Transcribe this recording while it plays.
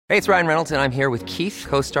Hey, it's Ryan Reynolds, and I'm here with Keith,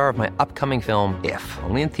 co-star of my upcoming film, If,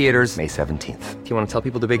 only in theaters May 17th. Do you want to tell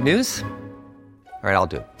people the big news? All right,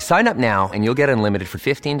 I'll do it. Sign up now and you'll get unlimited for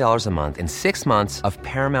 $15 a month and 6 months of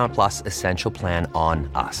Paramount Plus Essential Plan on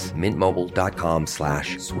us.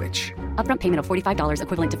 MintMobile.com/switch. Upfront payment of $45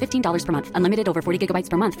 equivalent to $15 per month. Unlimited over 40 gigabytes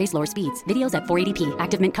per month. Face lower speeds. Videos at 480p.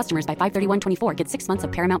 Active Mint customers by 531.24 get 6 months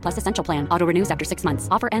of Paramount Plus Essential Plan. Auto renews after 6 months.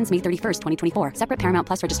 Offer ends May 31st, 2024. Separate Paramount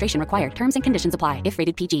Plus registration required. Terms and conditions apply if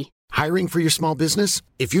rated PG. Hiring for your small business?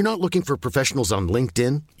 If you're not looking for professionals on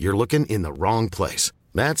LinkedIn, you're looking in the wrong place.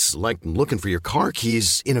 That's like looking for your car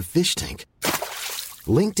keys in a fish tank.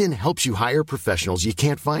 LinkedIn helps you hire professionals you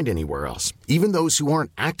can't find anywhere else, even those who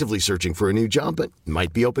aren't actively searching for a new job but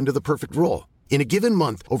might be open to the perfect role. In a given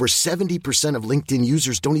month, over 70% of LinkedIn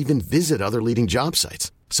users don't even visit other leading job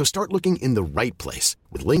sites. So start looking in the right place.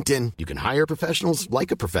 With LinkedIn, you can hire professionals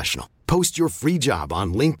like a professional. Post your free job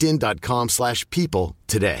on linkedin.com/people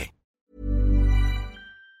today.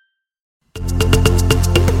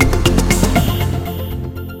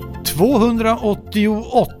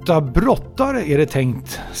 ...288 brottare är det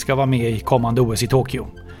tänkt ska vara med i kommande OS i Tokyo.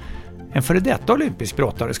 En före detta olympisk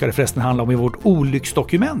brottare ska det förresten handla om i vårt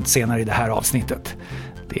olycksdokument senare i det här avsnittet.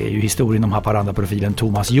 Det är ju historien om Haparanda-profilen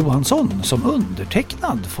Thomas Johansson som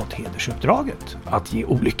undertecknad fått hedersuppdraget att ge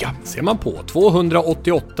olycka. Ser man på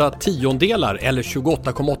 288 tiondelar eller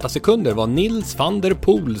 28,8 sekunder var Nils van der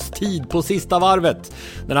Poels tid på sista varvet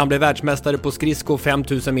när han blev världsmästare på skridsko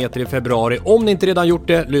 5000 meter i februari. Om ni inte redan gjort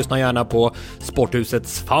det, lyssna gärna på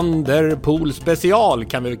Sporthusets van der Poel special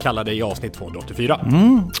kan vi kalla det i avsnitt 284.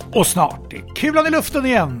 Och snart är kulan i luften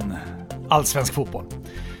igen. Allsvensk fotboll.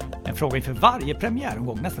 En fråga inför varje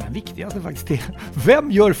premiäromgång, nästan den viktigaste faktiskt, är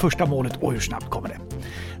vem gör första målet och hur snabbt kommer det?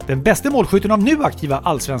 Den bästa målskytten av nu aktiva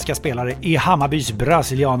allsvenska spelare är Hammarbys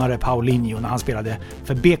brasilianare Paulinho. När han spelade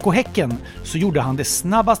för BK Häcken så gjorde han det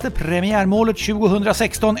snabbaste premiärmålet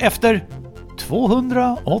 2016 efter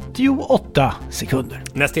 288 sekunder.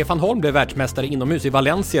 När Stefan Holm blev världsmästare inomhus i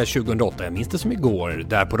Valencia 2008, jag minns det som igår,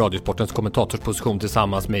 där på Radiosportens kommentatorsposition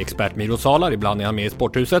tillsammans med expert Miro Salar, ibland är han med i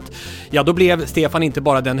Sporthuset, ja då blev Stefan inte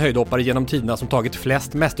bara den höjdhoppare genom tiderna som tagit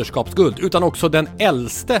flest mästerskapsguld, utan också den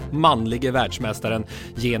äldste manlige världsmästaren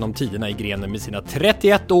genom tiderna i grenen med sina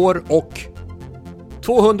 31 år och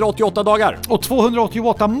 288 dagar. Och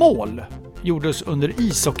 288 mål gjordes under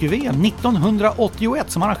ishockey-VM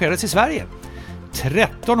 1981 som arrangerades i Sverige.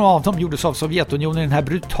 13 av dem gjordes av Sovjetunionen i den här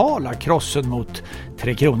brutala krossen mot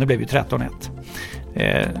 3 Kronor blev ju 13-1.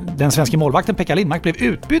 Den svenska målvakten Pekka Lindmark blev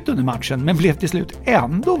utbytt under matchen men blev till slut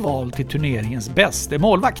ändå vald till turneringens bästa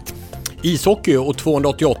målvakt. Ishockey och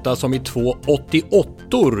 288 som i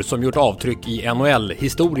 288 som gjort avtryck i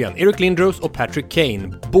NHL-historien. Eric Lindros och Patrick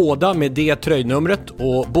Kane, båda med det tröjnumret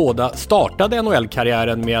och båda startade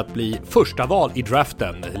NHL-karriären med att bli första val i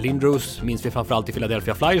draften. Lindros minns vi framförallt i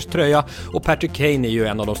Philadelphia Flyers tröja och Patrick Kane är ju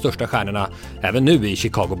en av de största stjärnorna även nu i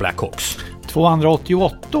Chicago Blackhawks.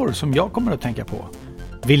 288 som jag kommer att tänka på.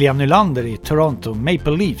 William Nylander i Toronto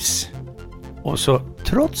Maple Leafs. Och så,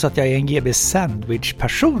 trots att jag är en GB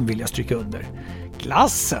Sandwich-person vill jag stryka under.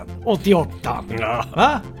 Klassen 88.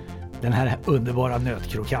 Va? Den här underbara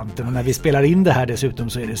nötkrokanten. Och när vi spelar in det här dessutom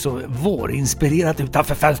så är det så vårinspirerat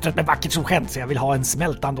utanför fönstret med vackert som skämt. Så jag vill ha en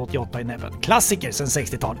smältande 88 i näven. Klassiker sedan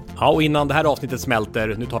 60-talet. Ja, och innan det här avsnittet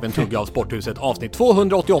smälter, nu tar vi en tugga av Sporthuset, avsnitt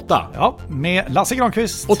 288. Ja, med Lasse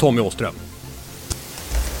Granqvist och Tommy Åström.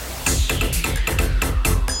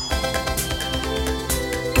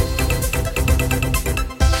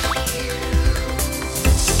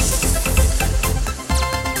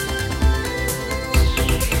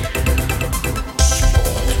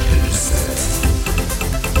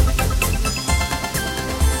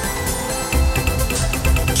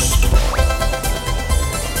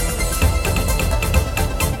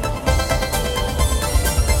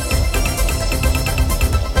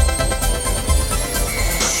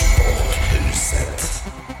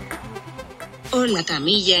 Hola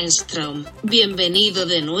Camilla Enstrom, bienvenido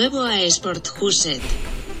de nuevo a Sporthuset.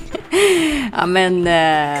 Ja men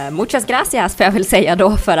muchas gracias får jag väl säga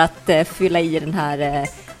då för att fylla i den här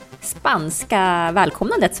spanska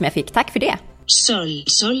välkomnandet som jag fick. Tack för det. Sol,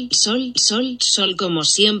 sol, sol, sol, sol como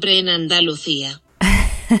siempre en Andalucía.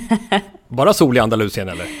 Bara sol i Andalusien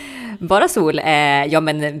eller? Bara sol, ja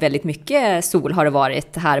men väldigt mycket sol har det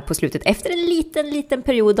varit här på slutet efter en liten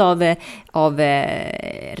period av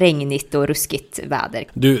regnigt och ruskigt väder.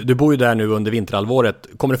 Du bor ju där nu under vinterhalvåret.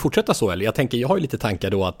 Kommer det fortsätta så eller? Jag har ju lite tankar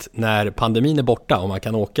då att när pandemin är borta och man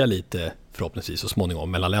kan åka lite förhoppningsvis så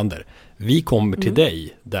småningom mellan länder. Vi kommer till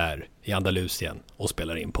dig där i Andalusien och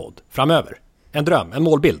spelar in podd framöver. En dröm, en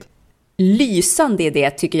målbild. lysande idé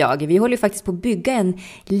tycker jag. Vi håller ju faktiskt på att bygga en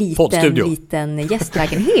liten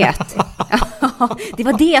gästlägenhet. Det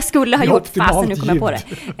var det jag skulle ha gjort, fasen nu kommer jag på det.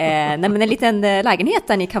 Nej, men en liten lägenhet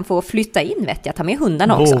där ni kan få flytta in, vet jag. Ta med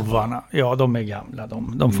hundarna också. Bovarna, ja de är gamla.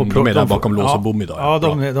 De är där bakom lås och bom idag.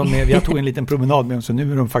 Ja, jag tog en liten promenad med dem, så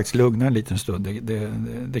nu är de faktiskt lugna en liten stund.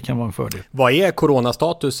 Det kan vara en fördel. Vad är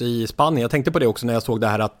coronastatus i Spanien? Jag tänkte på det också när jag såg det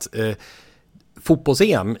här att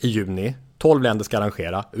fotbolls-EM i juni, 12 länder ska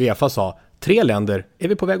arrangera. UEFA sa 3 länder är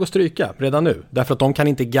vi på väg att stryka redan nu. Därför att de kan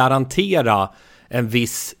inte garantera en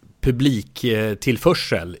viss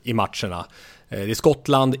publiktillförsel i matcherna. Det är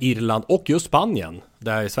Skottland, Irland och just Spanien,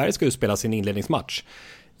 där Sverige ska ju spela sin inledningsmatch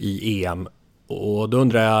i EM. Och då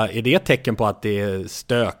undrar jag, är det ett tecken på att det är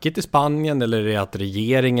stökigt i Spanien, eller är det att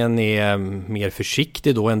regeringen är mer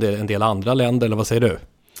försiktig då än en del andra länder, eller vad säger du?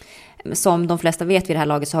 Som de flesta vet vid det här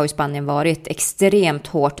laget så har ju Spanien varit extremt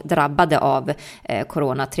hårt drabbade av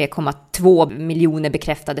corona. 3,2 miljoner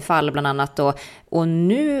bekräftade fall bland annat. Och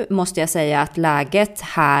nu måste jag säga att läget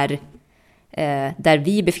här där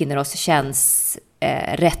vi befinner oss känns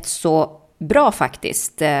rätt så bra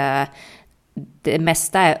faktiskt. Det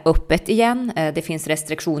mesta är öppet igen. Det finns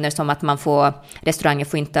restriktioner som att restauranger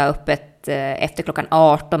får inte ha öppet efter klockan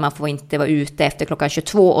 18, man får inte vara ute efter klockan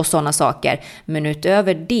 22 och sådana saker. Men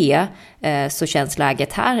utöver det så känns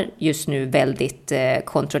läget här just nu väldigt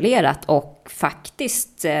kontrollerat, och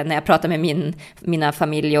faktiskt när jag pratar med mina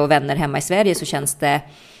familj och vänner hemma i Sverige så känns det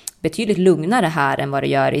betydligt lugnare här än vad det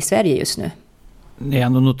gör i Sverige just nu. Det är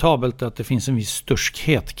ändå notabelt att det finns en viss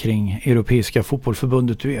sturskhet kring Europeiska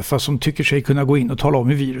fotbollsförbundet UEFA som tycker sig kunna gå in och tala om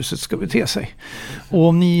hur viruset ska bete sig. Och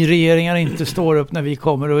om ni regeringar inte står upp när vi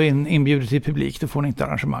kommer och inbjuder till publik, då får ni inte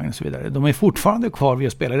arrangemang och så vidare. De är fortfarande kvar vid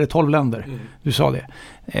att spela. Det är 12 länder. Du sa det.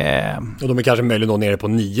 Och de är kanske möjligen nere på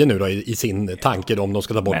 9 nu då, i sin tanke då, om de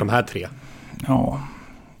ska ta bort de här 3. Ja.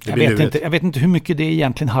 Jag vet inte hur mycket det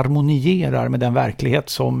egentligen harmonierar med den verklighet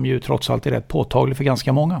som ju trots allt är rätt påtaglig för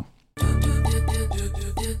ganska många.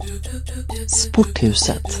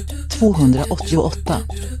 Sporthuset 288.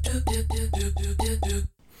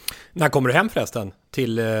 När kommer du hem förresten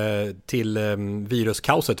till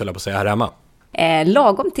viruskaoset, eller på att säga, här hemma?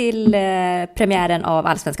 Lagom till premiären av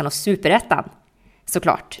Allsvenskan och Superettan,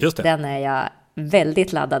 såklart. Just det. Den är jag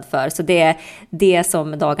väldigt laddad för. Så det är det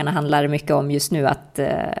som dagarna handlar mycket om just nu, att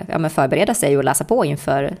förbereda sig och läsa på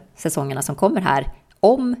inför säsongerna som kommer här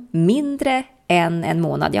om mindre än en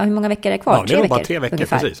månad. Ja, hur många veckor är det kvar? Ja, det är 3 veckor, bara 3 veckor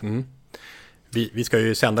ungefär. Precis. Mm. Vi ska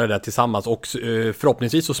ju sända det där tillsammans, och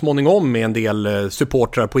förhoppningsvis så småningom med en del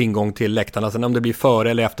supportrar på ingång till läktarna. Sen om det blir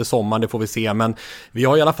före eller efter sommaren, det får vi se. Men vi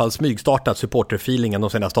har i alla fall smygstartat supporterfeelingen de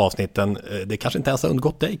senaste avsnitten. Det kanske inte ens har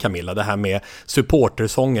undgått dig, Camilla, det här med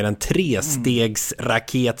supportersånger, en 3-stegs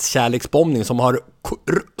raketskärleksbombning som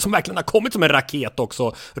verkligen har kommit som en raket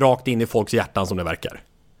också, rakt in i folks hjärtan som det verkar.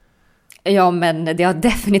 Ja, men det har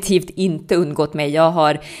definitivt inte undgått mig. Jag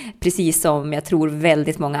har, precis som jag tror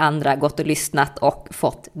väldigt många andra, gått och lyssnat och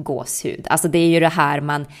fått gåshud. Alltså det är ju det här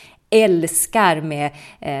man älskar med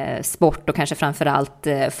sport och kanske framförallt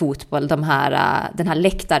fotboll. Den här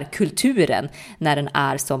läktarkulturen när den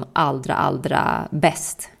är som allra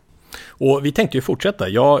bäst. Och vi tänkte ju fortsätta.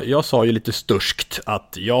 Jag sa ju lite sturskt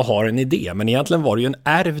att jag har en idé, men egentligen var det ju en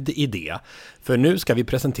ärvd idé. För nu ska vi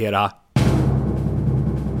presentera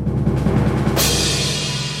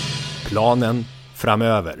planen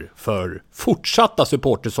framöver för fortsatta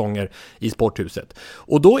supportersånger i Sporthuset.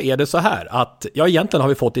 Och då är det så här att egentligen har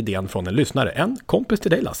vi fått idén från en lyssnare, en kompis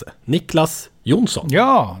till dig, Lasse, Niklas Jonsson.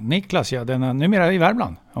 Ja, Niklas, ja, den är numera i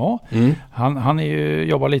Värmland. Ja. Han är ju,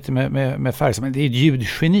 jobbar lite med färg, men det är ett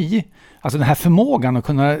ljudgeni. Alltså den här förmågan att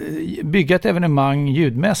kunna bygga ett evenemang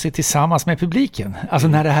ljudmässigt tillsammans med publiken. Alltså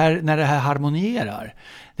när det här harmonierar.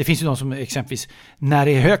 Det finns ju de som exempelvis, när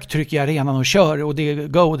det är högt tryck i arenan och kör och det är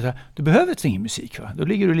go, du behöver inte ingen musik, va? Då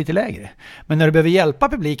ligger du lite lägre. Men när du behöver hjälpa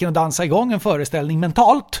publiken att dansa igång en föreställning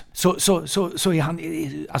mentalt så är han,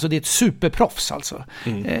 alltså det är ett superproffs alltså.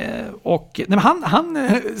 Han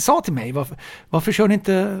sa till mig, varför kör ni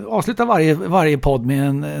inte avsluta varje podd med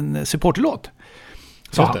en supporterlåt?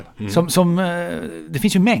 Det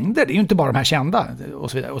finns ju mängder, det är ju inte bara de här kända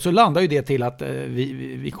och så vidare. Och så landar ju det till att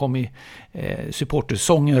vi kom i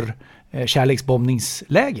supportersånger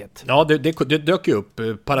kärleksbombningsläget. Ja, det dök ju upp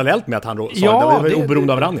parallellt med att han sa det var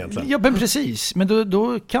oberoende av varandra egentligen. Ja, men precis. Men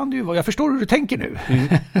då kan det ju vara, jag förstår hur du tänker nu.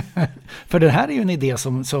 För det här är ju en idé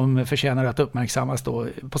som förtjänar att uppmärksammas då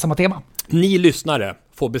på samma tema. Ni lyssnare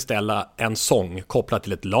får beställa en sång kopplad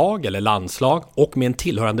till ett lag eller landslag och med en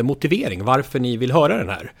tillhörande motivering varför ni vill höra den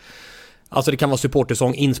här. Alltså det kan vara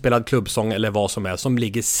supportersång, inspelad klubbsång eller vad som är som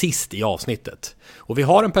ligger sist i avsnittet. Och vi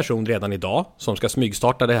har en person redan idag som ska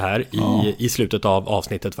smygstarta det här i slutet av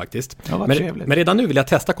avsnittet faktiskt. Ja, men redan nu vill jag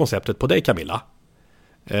testa konceptet på dig, Camilla.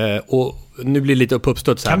 Och nu blir det lite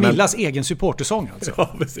uppstuds här. Camillas egen supportersång alltså. Ja,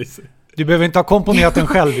 precis. Du behöver inte ha komponerat den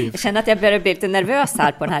själv. Jag känner att jag börjar bli lite nervös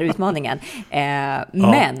här på den här utmaningen.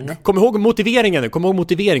 Men... Kom ihåg motiveringen. Kom ihåg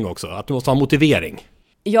motivering också. Att du måste ha motivering.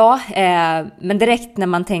 Ja, men direkt när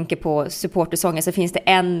man tänker på supportersånger så finns det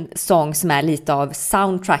en sång som är lite av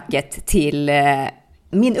soundtracket till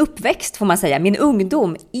min uppväxt, får man säga. Min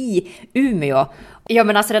ungdom i Umeå. Ja,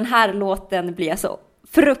 men alltså den här låten blir jag så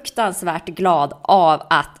fruktansvärt glad av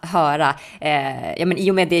att höra. Ja, men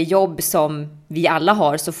i och med det jobb som vi alla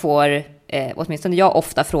har så får åtminstone jag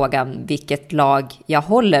ofta frågan vilket lag jag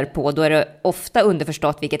håller på. Då är det ofta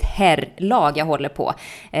underförstått vilket herrlag jag håller på.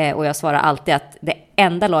 Och jag svarar alltid att det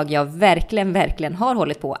enda lag jag verkligen har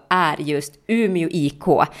hållit på är just Umeå IK.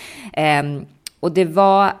 Och det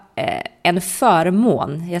var en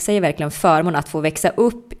förmån, jag säger verkligen förmån, att få växa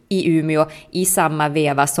upp i Umeå i samma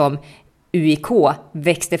veva som UIK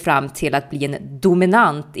växte fram till att bli en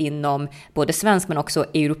dominant inom både svensk men också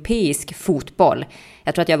europeisk fotboll.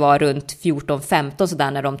 Jag tror att jag var runt 14-15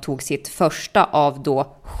 sådär när de tog sitt första av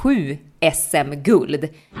då 7 SM-guld.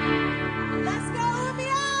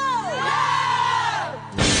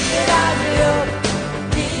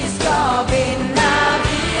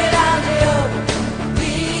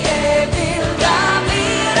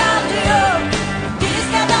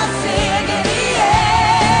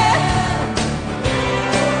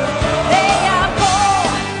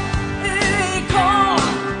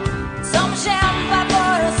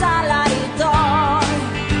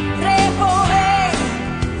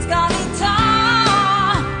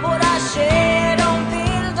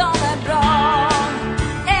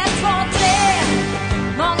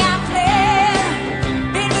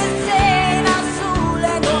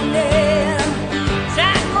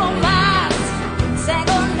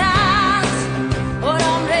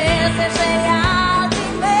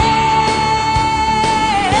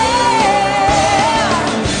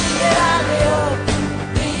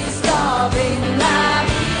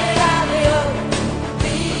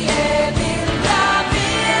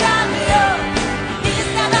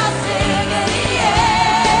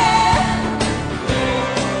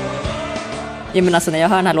 Ja, men alltså när jag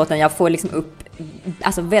hör den här låten, jag får liksom upp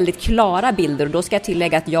alltså väldigt klara bilder, och då ska jag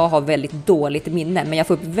tillägga att jag har väldigt dåligt minne, men jag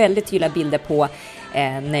får upp väldigt tydliga bilder på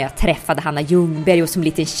när jag träffade Hanna Ljungberg och som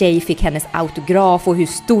liten tjej fick hennes autograf och hur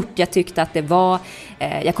stort jag tyckte att det var.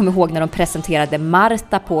 Jag kommer ihåg när de presenterade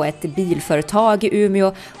Marta på ett bilföretag i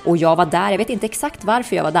Umeå och jag var där, jag vet inte exakt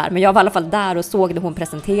varför jag var där, men jag var i alla fall där och såg när hon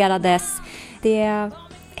presenterades. Det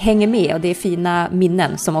hänger med och det är fina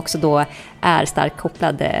minnen som också då är starkt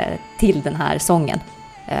kopplade till den här sången.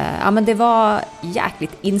 Ja, men det var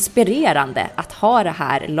jäkligt inspirerande att ha det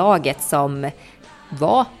här laget som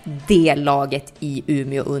var det laget i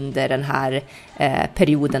Umeå under den här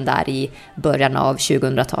perioden där i början av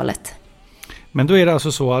 2000-talet. Men då är det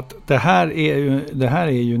alltså så att det här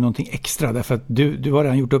är ju någonting extra, därför att du har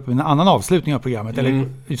redan gjort upp en annan avslutning av programmet, eller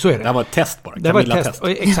så är det. Det var ett test bara. Det var ett test.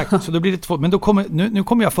 Exakt, så då blir det 2. Men då nu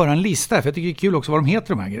kommer jag föra en lista, för jag tycker det är kul också vad de heter,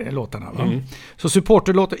 de här låtarna. Så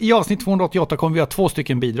supporterlåtar, i avsnitt 288 kommer vi ha 2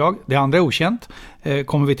 stycken bidrag. Det andra är okänt,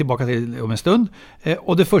 kommer vi tillbaka till om en stund.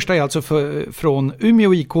 Och det första är alltså från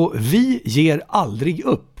Umeå IK, Vi ger aldrig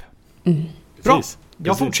upp. Bra, Precis.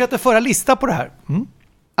 Jag fortsätter föra lista på det här.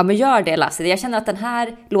 Ja, men gör det, Lasse. Jag känner att den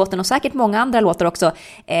här låten och säkert många andra låtar också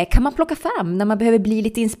kan man plocka fram när man behöver bli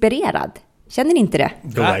lite inspirerad. Känner ni inte det?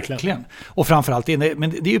 Ja, verkligen. Och framförallt,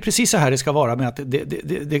 men det är ju precis så här det ska vara, med att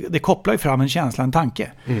det kopplar ju fram en känsla, en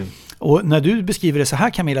tanke. Och när du beskriver det så här,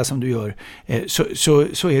 Camilla, som du gör,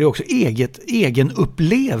 så är det också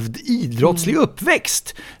egenupplevd idrottslig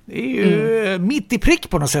uppväxt. Det är ju mitt i prick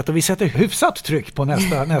på något sätt, och vi sätter hyfsat tryck på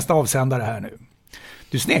nästa avsändare här nu.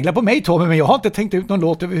 Du sneglar på mig, Tommy, men jag har inte tänkt ut någon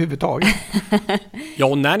låt överhuvudtaget. Ja,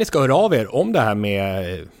 och när ni ska höra av er om det här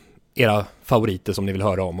med era favoriter som ni vill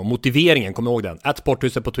höra om och motiveringen, kom ihåg den.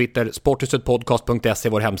 @Sporthuset på Twitter, sporthusetpodcast.se,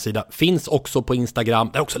 vår hemsida. Finns också på Instagram,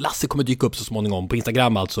 där också Lasse kommer dyka upp så småningom på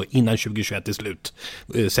Instagram, alltså innan 2021 är slut,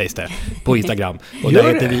 sägs det på Instagram. Och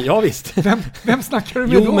där heter vi, ja visst. Vem snackar du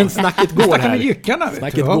med då? Jo, men snacket går här. Med jyckarna,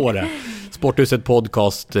 snacket går det. Sporthuset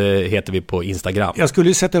podcast heter vi på Instagram. Jag skulle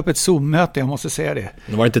ju sätta upp ett Zoom-möte, jag måste säga det.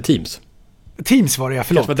 Det var inte Teams. Teams var det, jag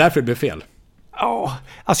förlåt. Det var därför det blev fel. Ja,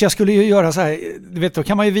 alltså jag skulle ju göra så här, du vet, då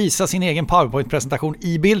kan man ju visa sin egen PowerPoint-presentation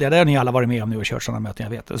i bilder. Det har ni alla varit med om nu och kört sådana möten,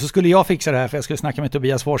 jag vet. Och så skulle jag fixa det här, för jag skulle snacka med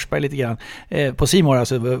Tobias Forsberg lite grann på C More,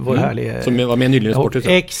 alltså vår härliga... Som var med nyligen i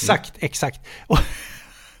Sporthuset. Exakt.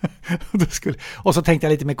 Och så tänkte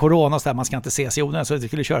jag lite med corona så där, man ska inte ses i onödan, så jag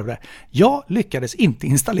skulle köra på det. Jag lyckades inte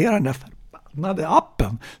installera den där förbannade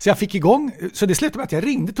appen. Så jag fick igång, så det slutade med att jag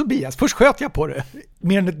ringde Tobias. Först sköt jag på det,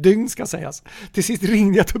 mer än ett dygn ska sägas. Till sist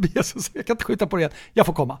ringde jag Tobias och sa, jag kan inte skjuta på det igen, jag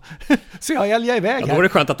får komma. Så jag älgade iväg. Då var det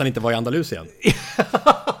skönt att han inte var i Andalusien.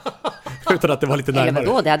 Utan att det var lite närmare. Eller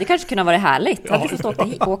vadå, det hade kanske kunnat vara härligt. Jag hade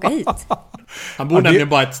fått åka hit. Han bor nämligen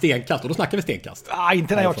bara ett stenkast, och då snackar vi stenkast.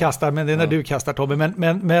 Inte när jag kastar, men det är när du kastar, Tobbe.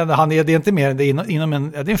 Men det är inte mer, det är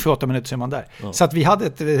inom det är 48 minuter så är man där. Ja. Så att vi hade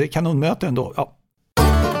ett kanonmöte ändå. Ja.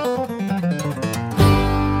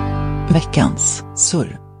 Veckans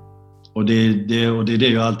surr. Och det är det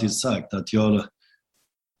jag alltid sagt,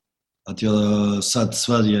 att jag satt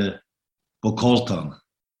Sverige på kartan.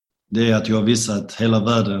 Det är att jag har visat hela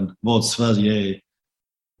världen vad Sverige är,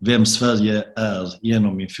 vem Sverige är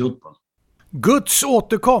genom min fotboll. Guds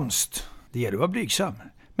återkomst, det ger du vara blygsam.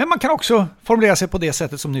 Men man kan också formulera sig på det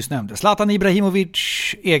sättet som nyss nämnde. Zlatan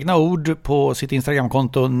Ibrahimovic egna ord på sitt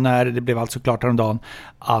Instagramkonto när det blev alltså klart häromdagen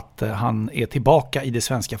att han är tillbaka i det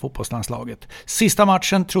svenska fotbollslandslaget. Sista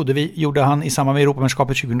matchen trodde vi gjorde han i samband med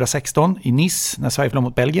Europamästerskapet 2016 i Nice när Sverige förlorade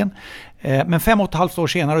mot Belgien. Men 5,5 år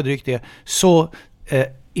senare och drygt det så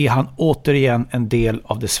är han återigen en del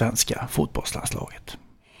av det svenska fotbollslandslaget.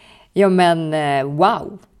 Ja men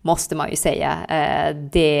wow, måste man ju säga.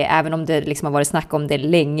 Även om det liksom har varit snack om det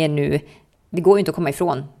länge nu, det går ju inte att komma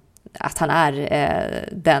ifrån att han är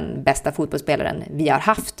den bästa fotbollsspelaren vi har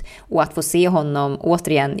haft. Och att få se honom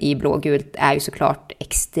återigen i blågult är ju såklart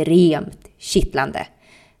extremt kittlande.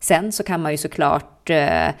 Sen så kan man ju såklart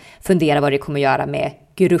fundera vad det kommer göra med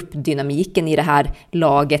gruppdynamiken i det här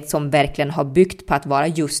laget som verkligen har byggt på att vara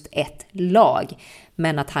just ett lag.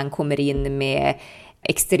 Men att han kommer in med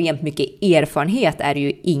extremt mycket erfarenhet är det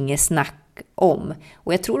ju inget snack om.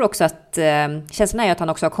 Och jag tror också att känslan är att han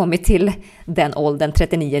också har kommit till den åldern,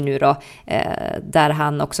 39 nu då, där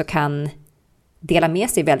han också kan dela med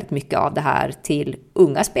sig väldigt mycket av det här till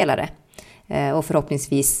unga spelare. Och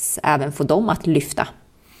förhoppningsvis även få dem att lyfta.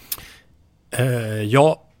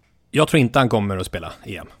 Jag tror inte han kommer att spela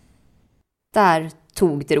EM. Där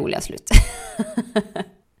tog det roliga slut.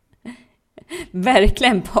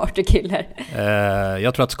 Verkligen partykiller.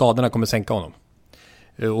 Jag tror att skadorna kommer sänka honom.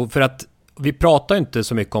 Och för att vi pratar inte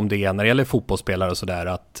så mycket om det när det gäller fotbollsspelare och sådär.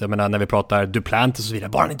 Att, jag menar, när vi pratar Duplantis och så vidare,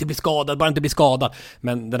 bara han inte blir skadad.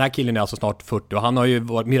 Men den här killen är alltså snart 40 och han har ju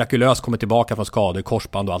varit mirakulöst kommit tillbaka från skador,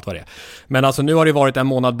 korsband och allt vad det är. Men alltså nu har det varit en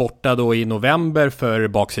månad borta då i november för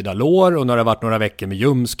baksida lår och nu har det varit några veckor med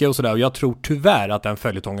ljumske och sådär. Och jag tror tyvärr att den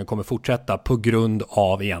följetongen kommer fortsätta på grund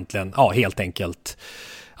av egentligen, helt enkelt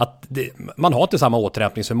att man har inte samma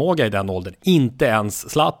återhämtningsförmåga i den åldern, inte ens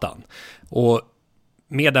Zlatan. Och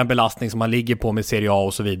med den belastning som han ligger på med Serie A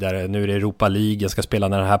och så vidare, nu är det Europa League, jag ska spela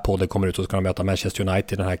när den här podden kommer ut och ska de möta Manchester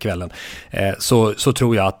United den här kvällen, så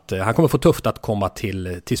tror jag att han kommer få tufft att komma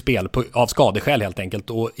till spel av skadeskäl helt enkelt.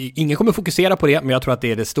 Och ingen kommer fokusera på det, men jag tror att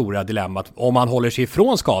det är det stora dilemmat. Om man håller sig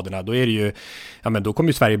ifrån skadorna, då är det ju, då kommer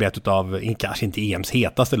ju Sverige bli ett av, kanske inte EMs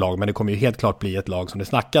hetaste lag, men det kommer ju helt klart bli ett lag som det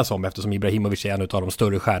snackas om, eftersom Ibrahimovic är en av de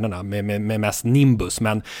större stjärnorna med mest nimbus.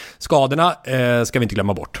 Men skadorna ska vi inte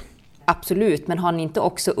glömma bort. Absolut, men har han inte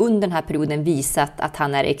också under den här perioden visat att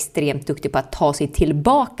han är extremt duktig på att ta sig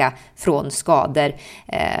tillbaka från skador?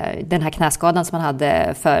 Den här knäskadan som han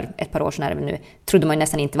hade för ett par år sedan nu, trodde man ju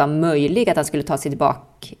nästan inte var möjlig att han skulle ta sig tillbaka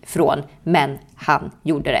från, men han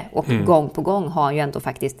gjorde det. Och gång på gång har han ju ändå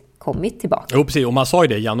faktiskt kommit tillbaka. Jo, precis. Och man sa ju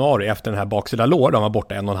det i januari efter den här baksida lår, de var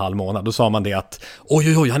borta 1,5 månad. Då sa man det att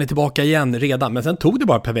oj, han är tillbaka igen redan. Men sen tog det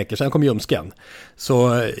bara ett par veckor, sen kom ljumsken.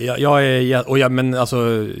 Så jag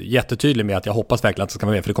är jättetydlig med att jag hoppas verkligen att det ska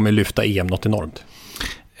vara med, för det kommer lyfta EM något enormt.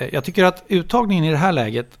 Jag tycker att uttagningen i det här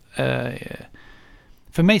läget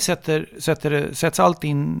för mig sätts allt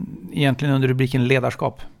in egentligen under rubriken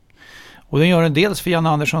ledarskap. Och den gör den dels för Janne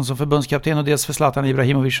Andersson som förbundskapten och dels för Zlatan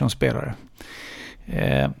Ibrahimovic som spelare.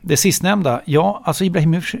 Det sistnämnda, alltså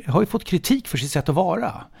Ibrahimovic har ju fått kritik för sitt sätt att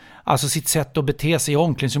vara. Alltså sitt sätt att bete sig i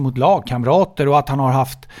omklädningsrum mot lagkamrater och att han har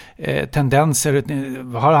haft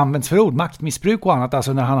tendenser, har använts för ord, maktmissbruk och annat.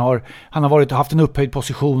 Alltså när han har haft en upphöjd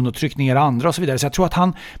position och tryckt ner andra och så vidare. Så jag tror att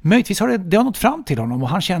han möjligtvis har nått fram till honom och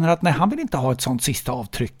han känner att nej, han vill inte ha ett sånt sista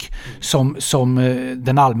avtryck som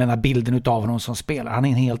den allmänna bilden utav honom som spelar. Han är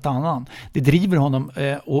en helt annan. Det driver honom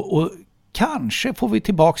och kanske får vi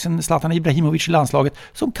tillbaka en Zlatan Ibrahimovic i landslaget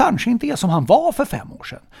som kanske inte är som han var för 5 år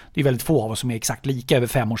sedan. Det är väldigt få av oss som är exakt lika över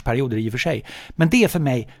 5-årsperioder i och för sig. Men det är för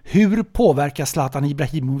mig, hur påverkar Zlatan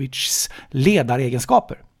Ibrahimovics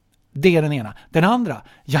ledaregenskaper? Det är den ena. Den andra,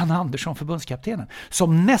 Janne Andersson, förbundskaptenen,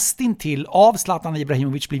 som nästintill av Zlatan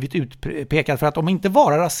Ibrahimovic blivit utpekad för att om inte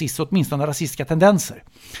vara rasist så åtminstone rasistiska tendenser.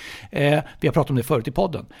 Vi har pratat om det förut i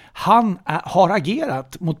podden. Han har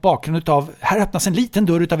agerat mot bakgrund av, här öppnas en liten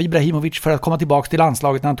dörr utav Ibrahimovic för att komma tillbaka till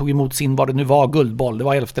landslaget när han tog emot sin, vad det nu var, guldboll, det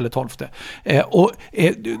var 11 eller 12.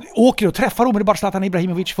 Åker och träffar omedelbart Zlatan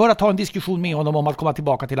Ibrahimovic för att ta en diskussion med honom om att komma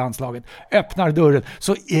tillbaka till landslaget. Öppnar dörren.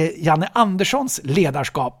 Så Janne Anderssons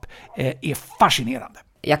ledarskap är fascinerande.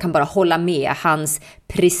 Jag kan bara hålla med. Hans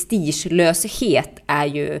prestigelöshet är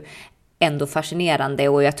ju ändå fascinerande,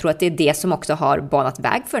 och jag tror att det är det som också har banat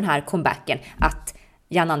väg för den här comebacken. Att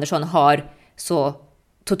Jan Andersson har så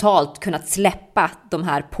totalt kunnat släppa de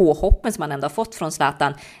här påhoppen som han ändå har fått från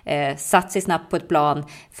Zlatan, satt sig snabbt på ett plan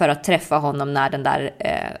för att träffa honom när den där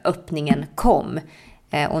öppningen kom.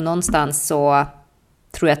 Och någonstans så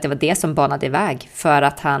tror jag att det var det som banade väg för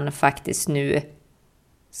att han faktiskt nu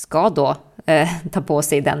ska då ta på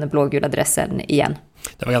sig den blågula dressen igen.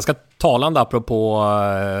 Det var ganska talande apropå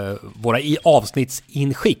våra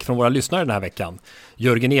avsnittsinskick från våra lyssnare den här veckan.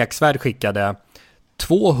 Jörgen Eksvärd skickade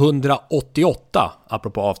 288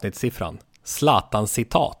 apropå avsnittssiffran.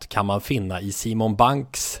 Zlatan-citat kan man finna i Simon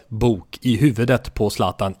Banks bok I huvudet på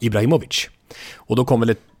Zlatan Ibrahimovic. Och då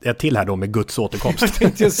kommer ett till här då med Guds återkomst. Jag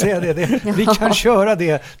tänkte säga det. Vi kan köra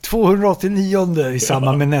det 289 i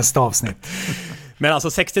samband med nästa avsnitt. Men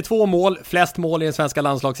alltså 62 mål, flest mål i den svenska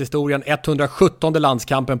landslagshistorien, 117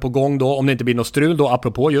 landskampen på gång då, om det inte blir något strul då,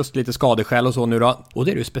 apropå just lite skadeskäl och så nu då. Och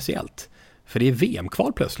det är ju speciellt, för det är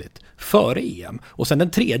VM-kval plötsligt, före EM. Och sen den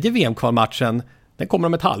tredje VM-kvalmatchen, den kommer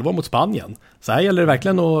om ett halvår mot Spanien. Så här gäller det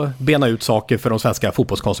verkligen att bena ut saker för de svenska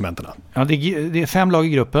fotbollskonsumenterna. Ja, det är 5 lag i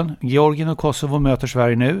gruppen. Georgien och Kosovo möter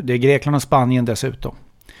Sverige nu. Det är Grekland och Spanien dessutom.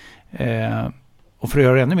 Och för att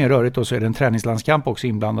göra det ännu mer rörigt då, så är det en träningslandskamp också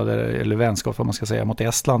inblandade, eller vänskap vad man ska säga, mot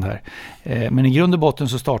Estland här. Men i grund och botten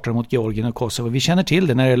så startar de mot Georgien och Kosovo. Vi känner till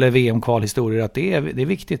det när det gäller VM-kvalhistorier att det är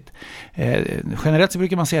viktigt. Generellt så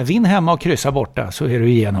brukar man säga vinn hemma och kryssa borta, så är du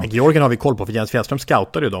igenom. Georgien har vi koll på, för Jens Fjällström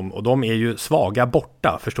scoutar ju dem, och de är ju svaga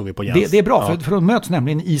borta, förstår vi på Jens. Det är bra, för de möts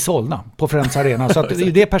nämligen i Solna på Friends Arena, så att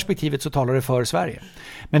i det perspektivet så talar det för Sverige.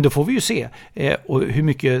 Men då får vi ju se och hur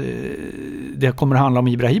mycket det kommer att handla om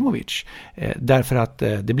Ibrahimovic. Därför att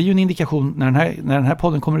det blir ju en indikation när den här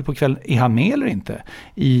podden kommer ut på kväll, är han med eller inte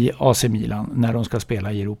i AC Milan när de ska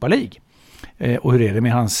spela i Europa League. Och hur är det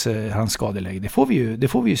med hans skadeläge? Det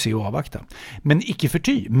får vi ju se och avvakta. Men icke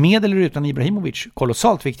förty, med eller utan Ibrahimovic,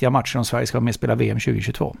 kolossalt viktiga matcher om Sverige ska vara med och spela VM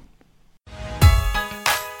 2022.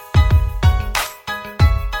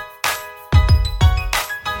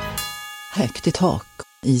 Högt i tak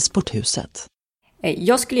i Sporthuset.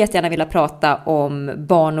 Jag skulle jättegärna vilja prata om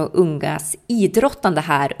barn och ungas idrottande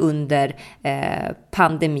här under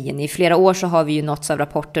pandemin. I flera år så har vi ju nåtts av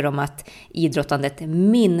rapporter om att idrottandet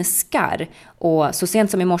minskar. Och så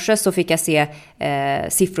sent som i morse så fick jag se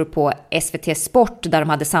siffror på SVT Sport där de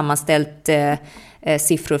hade sammanställt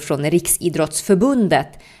siffror från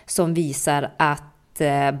Riksidrottsförbundet som visar att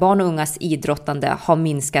barn och ungas idrottande har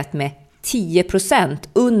minskat med 10%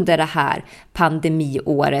 under det här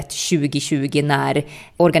pandemiåret 2020 när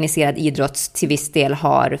organiserad idrott till viss del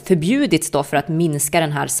har förbjudits då för att minska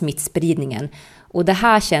den här smittspridningen. Och det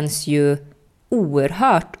här känns ju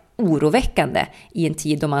oerhört oroväckande i en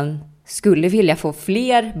tid då man skulle vilja få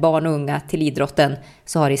fler barn och unga till idrotten,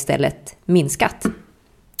 så har det istället minskat.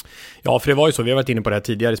 Ja, för det var ju så, vi har varit inne på det här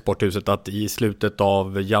tidigare i Sporthuset, att i slutet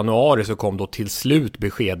av januari så kom då till slut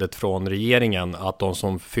beskedet från regeringen att de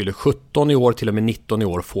som fyller 17 i år till och med 19 i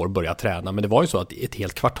år får börja träna. Men det var ju så att i ett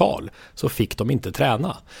helt kvartal så fick de inte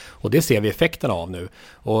träna. Och det ser vi effekterna av nu.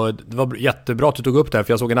 Och det var jättebra att du tog upp det här,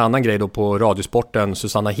 för jag såg en annan grej då på Radiosporten,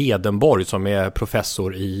 Susanna Hedenborg som är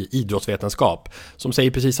professor i idrottsvetenskap, som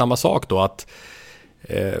säger precis samma sak då, att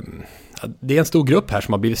det är en stor grupp här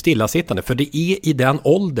som har blivit stillasittande, för det är i den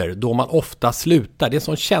ålder då man ofta slutar. Det är en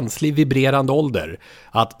sån känslig, vibrerande ålder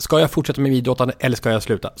att ska jag fortsätta med idrottande eller ska jag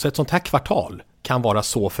sluta? Så ett sånt här kvartal kan vara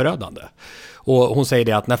så förödande. Och hon säger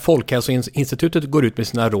det att när Folkhälsoinstitutet går ut med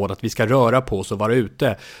sina råd att vi ska röra på oss och vara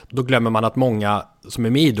ute, då glömmer man att många som är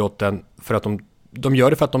med i idrotten, för att de gör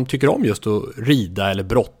det för att de tycker om just att rida eller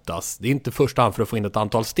brottas. Det är inte först hand för att få in ett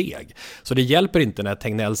antal steg. Så det hjälper inte när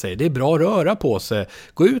Tegnell säger det är bra att röra på sig.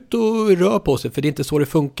 Gå ut och rör på sig, för det är inte så det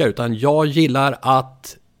funkar. Utan jag gillar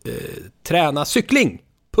att träna cykling.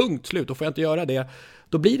 Punkt slut. Och får jag inte göra det,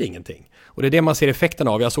 då blir det ingenting. Och det är det man ser effekten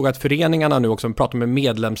av. Jag såg att föreningarna nu också pratar med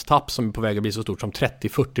medlemstapp som är på väg att bli så stort som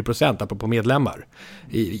 30-40% apropå medlemmar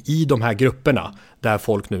i de här grupperna där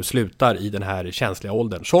folk nu slutar i den här känsliga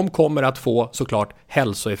åldern. Som kommer att få såklart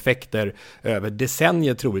hälsoeffekter över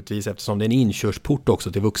decennier troligtvis eftersom det är en inkörsport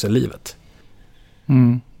också till vuxenlivet.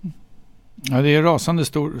 Mm. Ja, det är rasande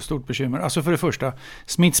stort bekymmer. Alltså för det första,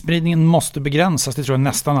 smittspridningen måste begränsas, det tror jag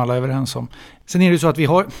nästan alla är överens om. Sen är det ju så att vi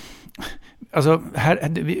har, alltså här,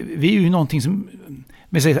 vi är ju någonting som,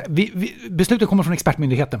 beslutet kommer från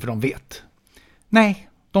expertmyndigheten för de vet. Nej,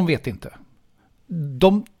 de vet inte.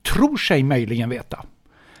 De tror sig möjligen veta.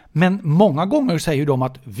 Men många gånger säger de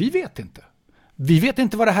att vi vet inte. Vi vet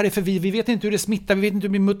inte vad det här är för vi vet inte hur det smittar, vi vet inte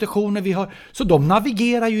hur det mutationer vi har. Så de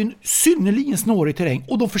navigerar ju en synnerligen snårig terräng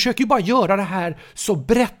och de försöker ju bara göra det här så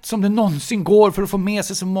brett som det någonsin går för att få med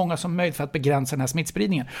sig så många som möjligt för att begränsa den här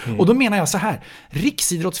smittspridningen. Och då menar jag så här,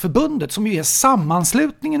 Riksidrottsförbundet som ju är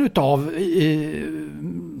sammanslutningen utav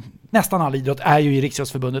nästan all idrott är ju i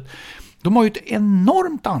Riksidrottsförbundet. De har ju ett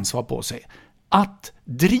enormt ansvar på sig att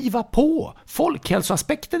driva på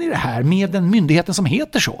folkhälsoaspekten i det här med den myndigheten som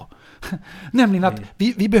heter så. Nämligen att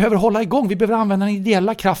vi behöver hålla igång, vi behöver använda den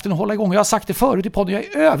ideella kraften och hålla igång. Jag har sagt det förut i podden,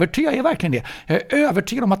 jag är verkligen det. Jag är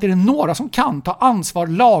övertygad om att det är några som kan ta ansvar,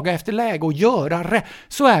 laga efter läge och göra rätt.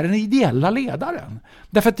 Så är den ideella ledaren.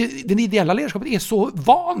 Därför att den ideella ledarskapet är så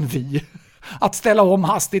van vid att ställa om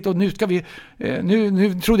hastigt och nu ska vi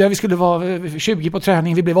nu trodde jag vi skulle vara 20 på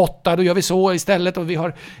träning, vi blev 8, då gör vi så istället och vi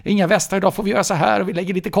har inga västar idag, får vi göra så här och vi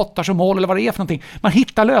lägger lite kottar som mål eller vad det är för någonting. Man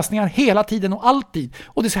hittar lösningar hela tiden och alltid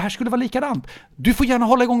och det så här skulle vara likadant. Du får gärna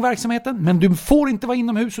hålla igång verksamheten men du får inte vara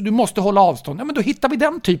inomhus och du måste hålla avstånd. Ja men då hittar vi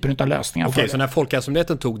den typen av lösningar. Okej, så när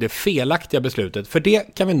Folkhälsomyndigheten tog det felaktiga beslutet, för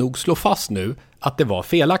det kan vi nog slå fast nu att det var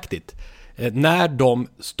felaktigt. När de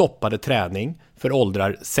stoppade träning för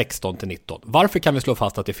åldrar 16-19. Varför kan vi slå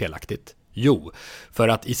fast att det är felaktigt? Jo, för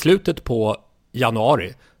att i slutet på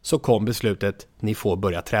januari så kom beslutet ni får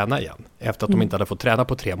börja träna igen. Efter att de inte hade fått träna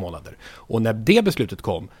på 3 månader. Och när det beslutet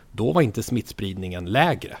kom, då var inte smittspridningen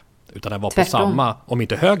lägre. Utan den var på samma, om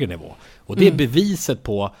inte högre nivå. Och det är beviset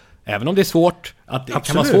på, även om det är svårt, att det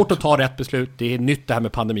kan vara svårt att ta rätt beslut, det är nytt det här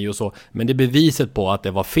med pandemi och så, men det är beviset på att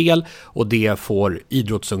det var fel och det får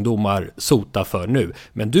idrottsungdomar sota för nu.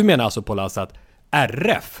 Men du menar alltså på Lasse att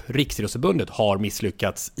RF, Riksidrottsförbundet, har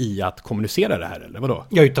misslyckats i att kommunicera det här, eller vadå?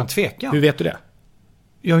 Ja, utan tvekan. Hur vet du det?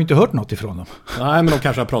 Jag har inte hört något ifrån dem. Nej, men de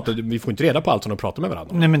kanske har pratat, vi får inte reda på allt som de pratar med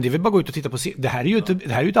varandra. Nej, men det vill bara gå ut och titta på. Det här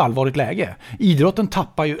är ju ett allvarligt läge. Idrotten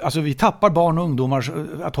tappar ju, alltså vi tappar barn och ungdomar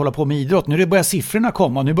att hålla på med idrott. Nu börjar siffrorna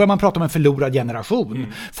komma. Nu börjar man prata om en förlorad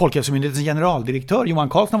generation. Folkhälsomyndighetens generaldirektör Johan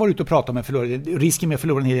Karlsson har varit ute och pratat om risken med att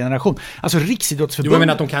förlora en hel generation. Alltså Riksidrottsförbundet... Du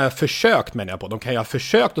menar att de kan ha försökt, menar jag på. De kan ju ha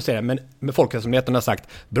försökt att säga det, men Folkhälsomyndigheten har sagt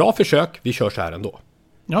bra försök, vi kör så här ändå.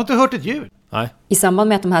 Jag har inte hört ett ljud. Nej. I samband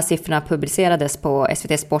med att de här siffrorna publicerades på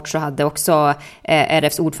SVT Sport så hade också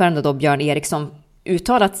RFs ordförande då, Björn Eriksson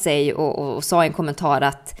uttalat sig och sa i en kommentar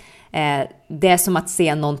att det är som att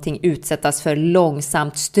se någonting utsättas för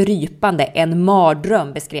långsamt strypande. En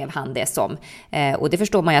mardröm beskrev han det som. Och det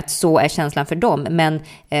förstår man ju att så är känslan för dem. Men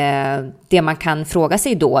det man kan fråga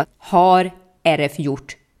sig då, har RF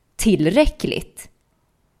gjort tillräckligt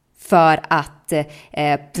för att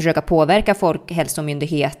försöka påverka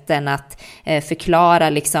Folkhälsomyndigheten, att förklara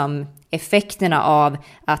liksom effekterna av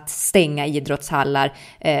att stänga idrottshallar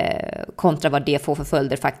kontra vad det får för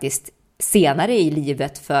följder faktiskt senare i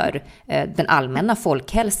livet för den allmänna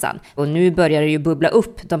folkhälsan. Och nu börjar det ju bubbla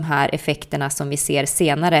upp de här effekterna som vi ser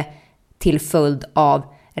senare till följd av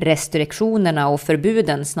restriktionerna och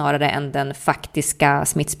förbuden snarare än den faktiska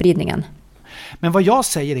smittspridningen. Men vad jag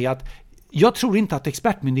säger är att jag tror inte att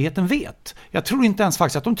expertmyndigheten vet. Jag tror inte ens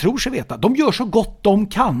faktiskt att de tror sig veta. De gör så gott de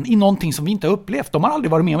kan i någonting som vi inte har upplevt. De har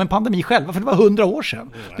aldrig varit med om en pandemi själva, för det var 100 år sedan.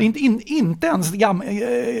 Det är inte ens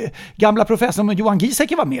gamla professorn Johan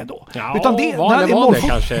Giesecke var med då. Ja, utan det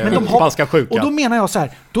kanske. Men de spanska sjuka. Och då menar jag så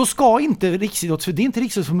här, då ska inte det är inte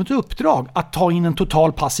Riksidrottsförbundets uppdrag att ta in en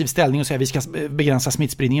total passiv ställning och säga att vi ska begränsa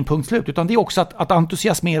smittspridningen, punkt slut. Utan det är också att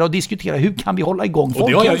entusiasmera och diskutera hur kan vi hålla igång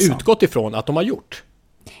folkhälsan. Och det har jag utgått ifrån att de har gjort.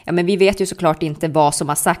 Ja, men vi vet ju såklart inte vad som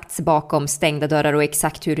har sagts bakom stängda dörrar och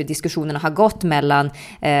exakt hur diskussionerna har gått mellan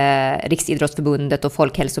Riksidrottsförbundet och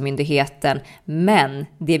Folkhälsomyndigheten. Men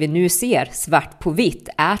det vi nu ser svart på vitt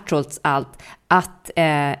är trots allt att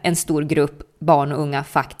en stor grupp barn och unga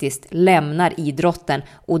faktiskt lämnar idrotten.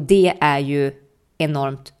 Och det är ju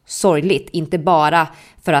enormt sorgligt. Inte bara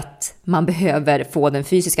för att man behöver få den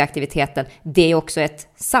fysiska aktiviteten. Det är också ett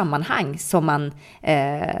sammanhang som man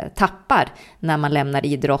tappar när man lämnar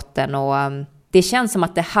idrotten. Och Det känns som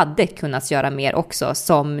att det hade kunnat göra mer också,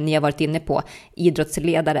 som ni har varit inne på.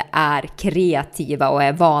 Idrottsledare är kreativa och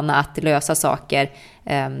är vana att lösa saker.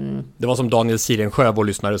 Det var som Daniel Silensjö, vår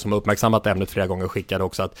lyssnare som har uppmärksammat ämnet flera gånger, skickade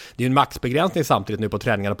också att det är en maxbegränsning samtidigt nu på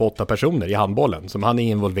träningarna på 8 personer i handbollen som han är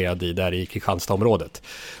involverad i där i Kristianstadsområdet.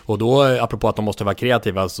 Och då, apropå att de måste vara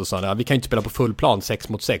kreativa, så sa han, vi kan ju inte spela på full plan 6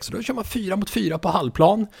 mot 6, så då kör man 4 mot 4 på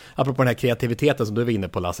halvplan. Apropå den här kreativiteten som du var inne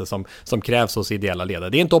på, Lasse, som krävs hos ideella ledare.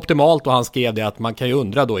 Det är inte optimalt, och han skrev det att man kan ju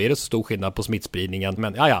undra då, är det så stor skillnad på smittspridningen?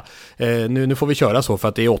 Men nu får vi köra så, för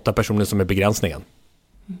att det är 8 personer som är begränsningen.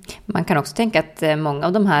 Man kan också tänka att många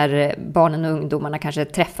av de här barnen och ungdomarna kanske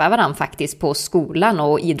träffar varandra faktiskt på skolan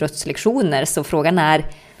och idrottslektioner. Så frågan är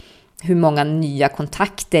hur många nya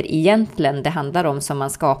kontakter egentligen det handlar om som man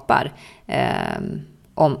skapar.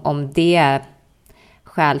 Om det är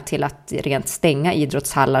skäl till att rent stänga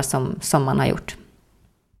idrottshallar som man har gjort.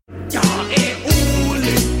 Jag är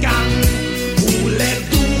olyckan,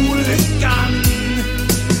 Ole-olyckan.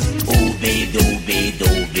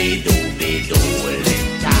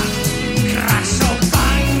 Obi-dobi-dobi-dobi-dolyckan. Krasch och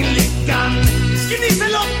bang-lyckan,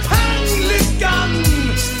 gnissel och pang-lyckan.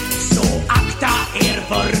 Så akta er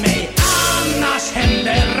för mig, annars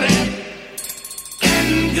händer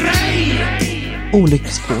en grej.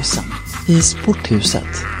 Olyckspåsen i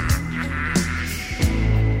Sporthuset.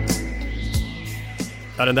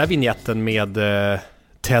 Ja, den där vignetten med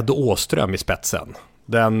Ted Åström i spetsen,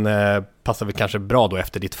 den passar väl kanske bra då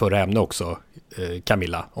efter ditt förra ämne också,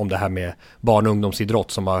 Camilla, om det här med barn- och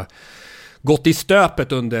ungdomsidrott som har gått i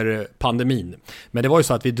stöpet under pandemin. Men det var ju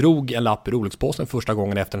så att vi drog en lapp ur olyckspåsen första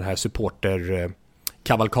gången efter den här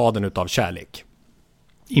supporterkavalkaden utav kärlek.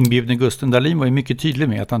 Inbjudne Gusten Dahlin var ju mycket tydlig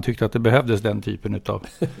med att han tyckte att det behövdes den typen av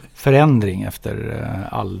förändring efter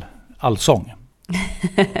all sång.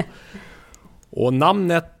 Och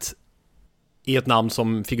namnet är ett namn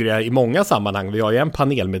som figurerar i många sammanhang. Vi har ju en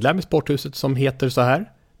panelmedlem i Sporthuset som heter så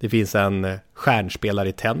här. Det finns en stjärnspelare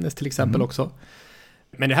i tennis till exempel också.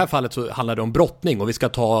 Men i det här fallet så handlar det om brottning, och vi ska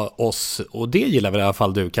ta oss, och det gillar väl i alla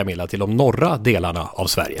fall du, Camilla, till de norra delarna av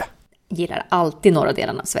Sverige. Gillar alltid norra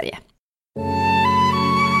delarna av Sverige.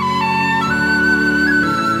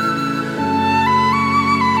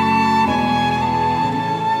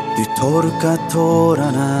 Du torkar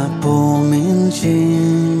tårarna på min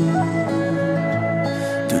kind.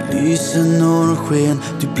 Du lyser norrsken,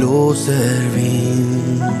 du blåser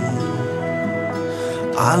vind.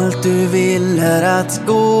 Allt du vill är att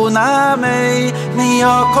skona mig, men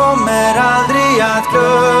jag kommer aldrig att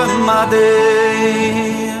glömma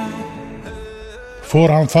dig. Får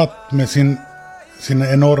han fatt med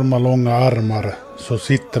sina enorma långa armar, så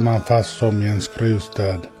sitter man fast som i en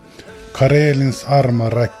skruvstäd. Karelins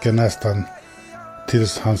armar räcker nästan till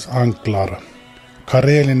hans anklar.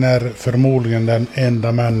 Karelin är förmodligen den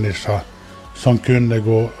enda människa som kunde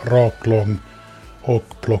gå raklång och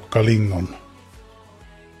plocka lingon.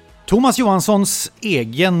 Thomas Johanssons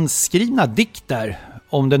egen skrivna dikt där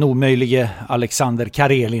om den omöjlige Alexander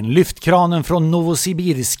Karelin, lyftkranen från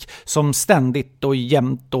Novosibirsk som ständigt och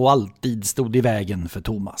jämt och alltid stod i vägen för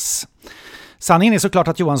Thomas. Sanningen är såklart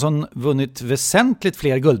att Johansson vunnit väsentligt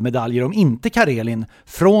fler guldmedaljer om inte Karelin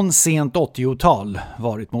från sent 80-tal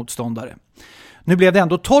varit motståndare. Nu blev det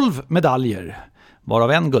ändå 12 medaljer,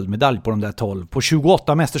 varav en guldmedalj på de där 12, på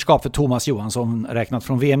 28 mästerskap för Thomas Johansson räknat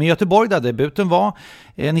från VM i Göteborg där debuten var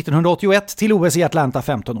 1981 till OS i Atlanta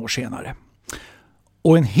 15 år senare.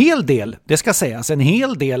 Och en hel del, det ska sägas, en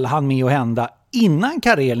hel del hann med att hända innan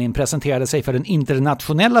Karelin presenterade sig för den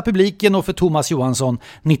internationella publiken och för Thomas Johansson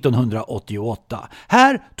 1988.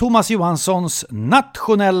 Här Thomas Johanssons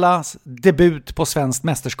nationella debut på svenskt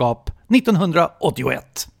mästerskap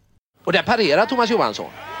 1981. Och där parerar Thomas Johansson.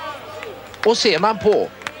 Och ser man på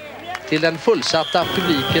till den fullsatta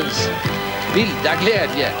publikens vilda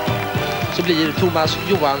glädje, så blir Thomas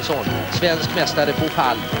Johansson svensk mästare på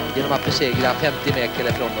pall genom att besegra 50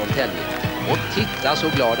 Mäkelä från Norrtälje. Och titta så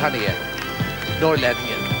glad han är,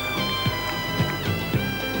 norrlänningen.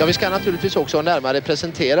 Ja, vi ska naturligtvis också närmare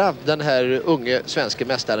presentera den här unge svenska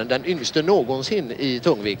mästaren, den yngste någonsin i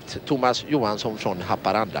tungvikt, Thomas Johansson från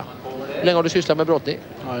Haparanda. Hur länge har du sysslat med brottning?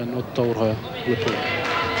 Ja, 8 år har jag hållit på.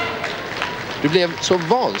 Du blev så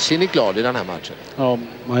vansinnigt glad i den här matchen. Ja,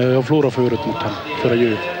 jag förlorade förut mot honom, förra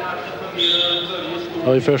jul.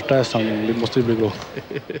 Ja, i första SM, vi måste ju bli glad.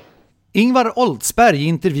 Ingvar Oldsberg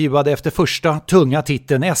intervjuade efter första tunga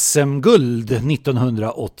titeln SM-guld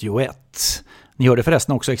 1981. Ni hörde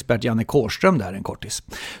förresten också expert Janne Kårström där en kortis.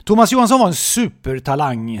 Thomas Johansson var en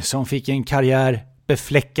supertalang som fick en karriär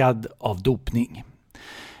befläckad av dopning.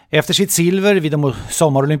 Efter sitt silver vid de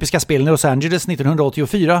sommarolympiska spelen i Los Angeles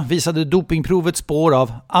 1984 visade dopingprovet spår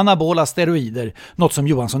av anabola steroider, något som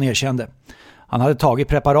Johansson erkände. Han hade tagit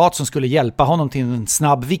preparat som skulle hjälpa honom till en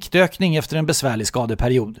snabb viktökning efter en besvärlig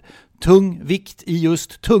skadeperiod. Tung vikt i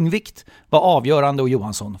just tungvikt var avgörande och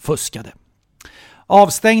Johansson fuskade.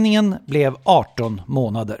 Avstängningen blev 18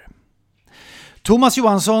 månader. Thomas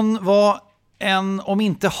Johansson var en, om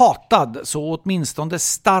inte hatad, så åtminstone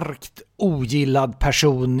starkt ogillad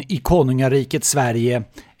person i konungariket Sverige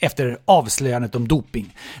efter avslöjandet om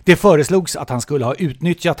doping. Det föreslogs att han skulle ha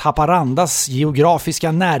utnyttjat Haparandas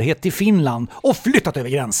geografiska närhet till Finland och flyttat över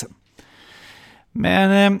gränsen.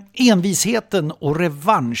 Men envisheten och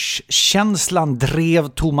revanschkänslan drev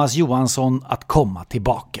Thomas Johansson att komma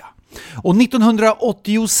tillbaka. Och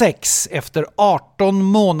 1986, efter 18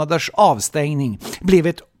 månaders avstängning, blev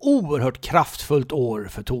ett oerhört kraftfullt år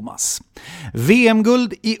för Thomas.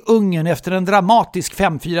 VM-guld i Ungern efter en dramatisk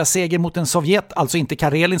 5-4-seger mot en Sovjet, alltså inte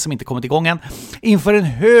Karelin som inte kommit igång än, inför en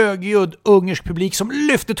högljudd ungersk publik som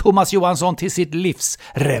lyfte Thomas Johansson till sitt livs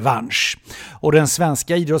revansch. Och den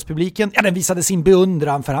svenska idrottspubliken, den visade sin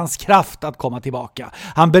beundran för hans kraft att komma tillbaka.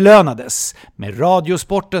 Han belönades med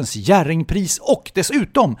Radiosportens Jerringpris och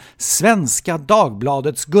dessutom Svenska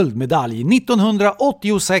Dagbladets guldmedalj.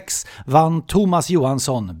 1986 vann Thomas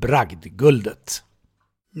Johansson bragdguldet.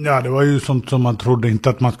 Ja, det var ju sånt som man trodde inte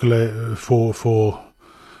att man skulle få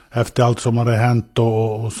efter allt som hade hänt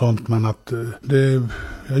och sånt, men att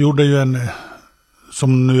jag gjorde ju en,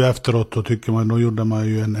 som nu efteråt då tycker man, då gjorde man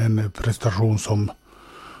ju en prestation som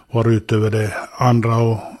var utöver det andra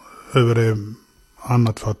och över det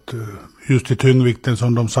annat, för att just i tungvikten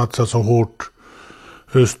som de satsade så hårt,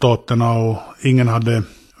 öststaterna, och ingen hade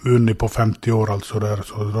vunnit på 50 år alltså där,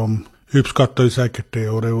 så de uppskattar ju säkert det,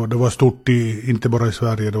 och det var stort inte bara i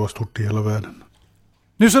Sverige, det var stort i hela världen.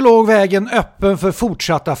 Nu så låg vägen öppen för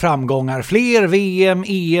fortsatta framgångar. Fler VM,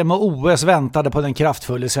 EM och OS väntade på den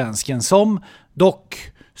kraftfulla svensken, som dock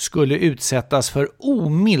skulle utsättas för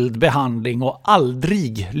omild behandling och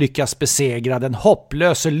aldrig lyckas besegra den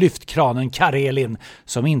hopplösa lyftkranen Karelin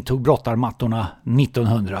som intog brottarmattorna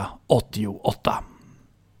 1988.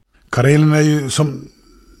 Karelin är ju som...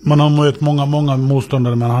 Man har mött många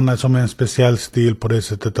motståndare, men han är som en speciell stil på det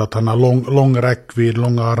sättet att han har lång räckvidd,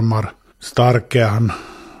 långa armar, stark är han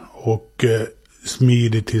och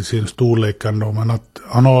smidig till sin storlek ändå. Men att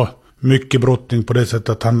han har mycket brottning på det sättet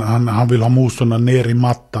att han vill ha motståndaren ner i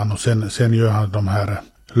mattan, och sen gör han de här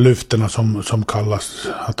lyfterna som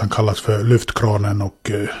kallas för lyftkranen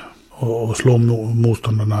och slår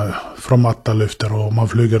motståndarna från mattan, lyfter, och man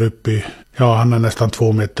flyger upp i, han är nästan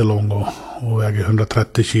 2 meter lång och väger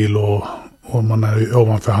 130 kilo och man är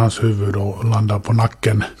ovanför hans huvud och landar på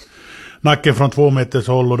nacken från 2 meters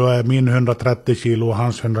håll, och då är min 130 kilo och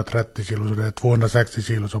hans 130 kilo, så det är 260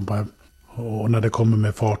 kilo som bara, och när det kommer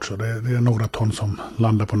med fart så det är några ton som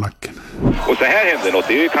landar på nacken. Och så här händer något,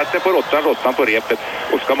 det är ju katten på råttan på repet,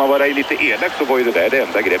 och ska man vara lite elak så var ju det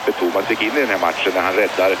enda greppet Thomas fick in i den här matchen när han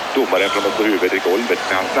räddar domaren från att få huvudet i golvet,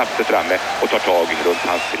 när han snabbt är framme och tar tag runt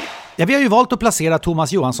hans fri. Ja, vi har ju valt att placera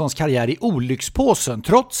Thomas Johanssons karriär i olyckspåsen,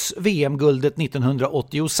 trots VM-guldet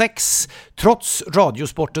 1986, trots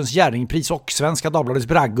Radiosportens Jerringpris och Svenska Dagbladets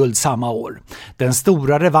bragdguld samma år. Den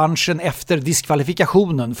stora revanschen efter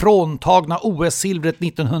diskvalifikationen, fråntagna OS-silvret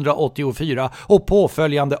 1984 och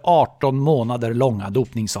påföljande 18 månader långa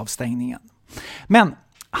dopningsavstängningen. Men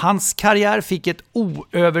hans karriär fick ett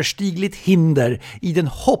oöverstigligt hinder i den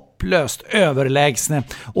hopplöst överlägsne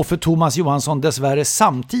och för Thomas Johansson dessvärre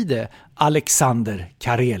samtidigt Alexander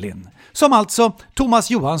Karelin, som alltså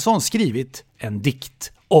Thomas Johansson skrivit en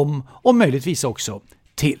dikt om och möjligtvis också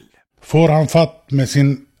till. Får han fatt med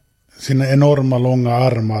sina enorma långa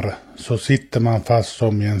armar så sitter man fast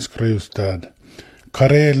som i en skruvstäd.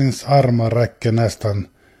 Karelins armar räcker nästan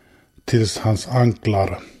tills hans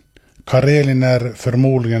anklar. Karelin är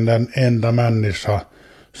förmodligen den enda människa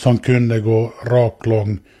som kunde gå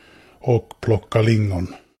raklång och plocka lingon.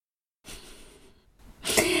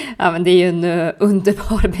 Ja, men det är ju en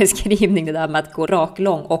underbar beskrivning det där med att gå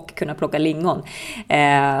raklång och kunna plocka lingon.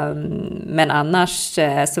 Men annars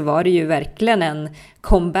så var det ju verkligen en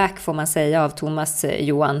comeback får man säga av Thomas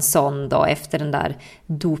Johansson då efter den där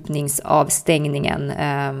dopningsavstängningen.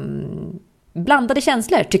 Blandade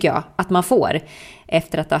känslor tycker jag att man får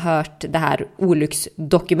efter att ha hört det här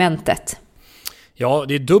olycksdokumentet. Ja,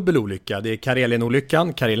 det är dubbel olycka. Det är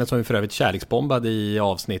Karelin-olyckan. Karelin som är för övrigt kärleksbombad i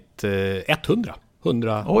avsnitt 100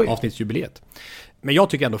 avsnittsjubileet. Men jag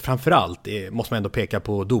tycker ändå framförallt måste man ändå peka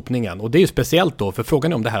på dopningen. Och det är ju speciellt då, för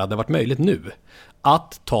frågan är om det här hade varit möjligt nu.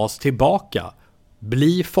 Att tas tillbaka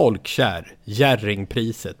Bli folkkär,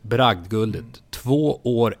 Jerringpriset, Bragdguldet, 2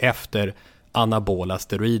 år efter anabola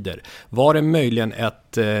steroider. Var det möjligen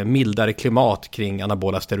ett mildare klimat kring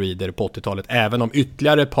anabola steroider på 80-talet? Även om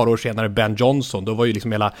ytterligare ett par år senare Ben Johnson, då var ju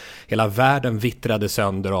liksom hela världen vittrade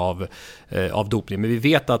sönder av dopning. Men vi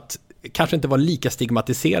vet att kanske inte var lika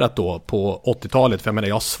stigmatiserat då på 80-talet. För jag menar,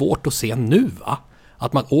 jag har svårt att se nu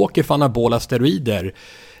att man åker för anabola steroider.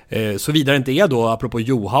 Så vidare inte är då, apropå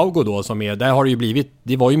Johaug då, som är, där har det ju blivit,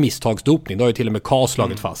 det var ju misstagsdopning, det har ju till och med KAS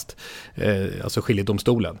slagit fast, alltså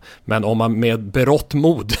skiljedomstolen. Men om man med berått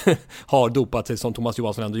mod har dopat sig som Thomas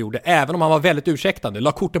Johansson ändå gjorde, även om han var väldigt ursäktande,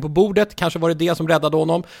 la korten på bordet, kanske var det som räddade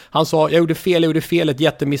honom. Han sa, jag gjorde fel, ett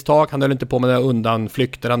jättemisstag, han höll inte på med några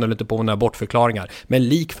undanflykter, han höll inte på med några bortförklaringar. Men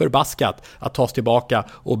lik förbaskat att tas tillbaka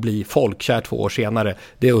och bli folkkär 2 år senare,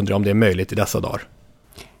 det undrar om det är möjligt i dessa dagar.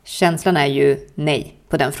 Känslan är ju nej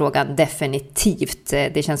på den frågan, definitivt.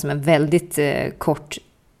 Det känns som en väldigt kort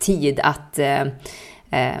tid att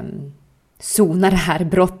sona det här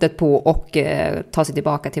brottet på och ta sig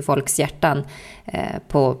tillbaka till folks hjärtan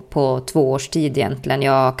på 2 års tid egentligen.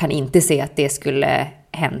 Jag kan inte se att det skulle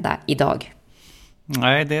hända idag.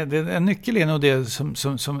 Nej, det en nyckel är nog det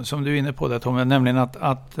som du är inne på där, Tom, nämligen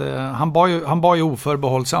att han var ju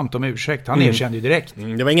oförbehållsamt om ursäkt. Han erkände ju direkt.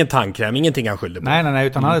 Det var ingen tandkräm, ingenting han skyllde på. Nej,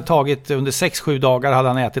 utan han hade tagit, under 6-7 dagar hade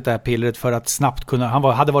han ätit det här pillret för att snabbt kunna,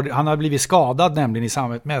 han hade blivit skadad nämligen i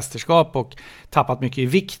samma mästerskap och tappat mycket i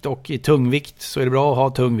vikt, och i tungvikt så är det bra att ha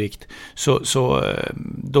tungvikt. Så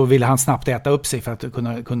då ville han snabbt äta upp sig för att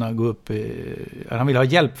kunna gå upp, han ville ha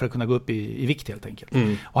hjälp för att kunna gå upp i vikt helt enkelt.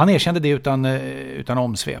 Och han erkände det utan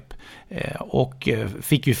omsvep och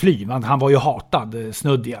fick ju fly. Han var ju hatad,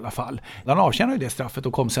 snudd i alla fall. Han avtjänade ju det straffet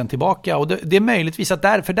och kom sen tillbaka, och det är möjligtvis att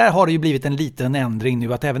där har det ju blivit en liten ändring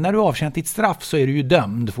nu, att även när du har avtjänat ditt straff så är du ju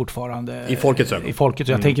dömd fortfarande i folkets ögon.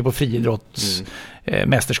 Jag tänker på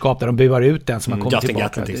friidrottsmästerskap där de buar ut den som har kommit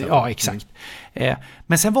tillbaka. Ja, exakt.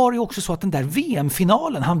 Men sen var det ju också så att den där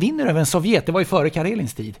VM-finalen, han vinner över en Sovjet, det var ju före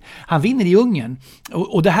Karelins tid. Han vinner i Ungern,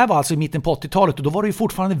 och det här var alltså i mitten på 80-talet, och då var det ju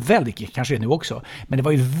fortfarande väldigt, kanske nu också, men det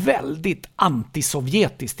var ju väldigt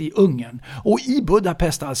antisovjetiskt i Ungern. Och i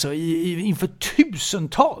Budapest alltså, inför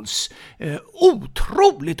tusentals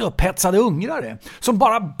otroligt upphetsade ungrare som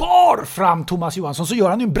bara bar fram Thomas Johansson, så gör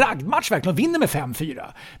han ju en bragdmatch verkligen och vinner med 5-4,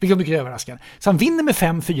 vilket är mycket överraskande. Så han vinner med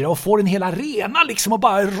 5-4 och får en hel arena liksom och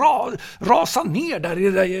bara rasa ner där i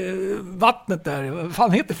det där vattnet där. Vad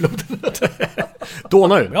fan heter floden?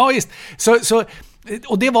 Donau. Ja, visst. Så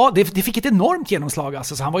och det fick ett enormt genomslag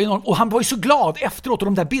alltså, så han var ju enorm, och han var ju så glad efteråt, och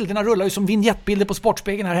de där bilderna rullar ju som vignettbilder på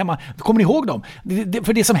Sportspegeln här hemma. Kommer ni ihåg dem?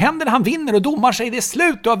 För det som händer när han vinner och domar säger det är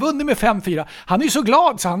slut, du har vunnit med 5-4. Han är ju så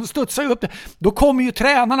glad så han studsar ju upp. Då kommer ju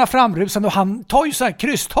tränarna framrusande och han tar ju så här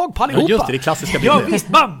krysstag på allihopa. Ja, just det klassiska bilden. Ja visst,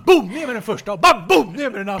 bam, boom, ner med den första, bam, boom, ner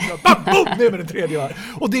med den andra, bam, boom, ner med den tredje.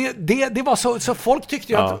 Och det var så folk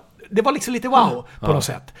tyckte ju att det var liksom lite wow på något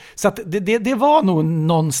sätt. Så att det var nog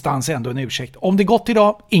någonstans ändå en ursäkt. Om det gått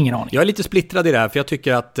idag, ingen aning. Jag är lite splittrad i det här, för jag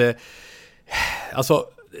tycker att alltså,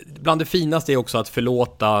 bland det finaste är också att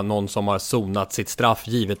förlåta någon som har sonat sitt straff,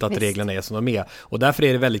 givet att reglerna är som de är. Och därför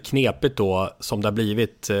är det väldigt knepigt då, som det har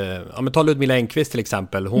blivit. Men ta Ludmila Engqvist till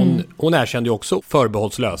exempel. Hon erkände ju också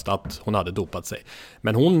förbehållslöst att hon hade dopat sig.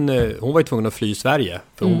 Men hon var ju tvungen att fly Sverige,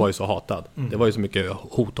 för hon var ju så hatad. Det var ju så mycket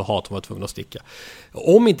hot och hat, hon var tvungen att sticka.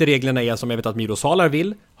 Om inte reglerna är som jag vet att Mirosalar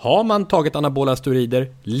vill, har man tagit anabola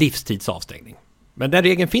steroider, livstidsavstängning. Men den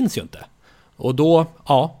regeln finns ju inte. Och då,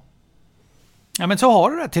 Ja, men så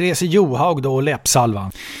har du det, Therese Johaug då och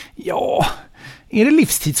läppsalvan. Ja, är det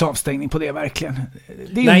livstidsavstängning på det verkligen?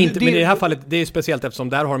 Nej, inte, men i det här fallet, det är speciellt eftersom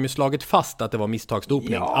där har de ju slagit fast att det var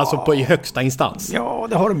misstagsdopning. Ja. Alltså i högsta instans. Ja,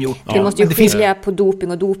 det har de gjort. Du måste ju skilja på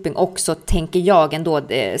doping och doping också, tänker jag ändå.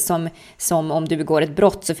 Som om du begår ett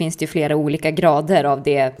brott så finns det ju flera olika grader av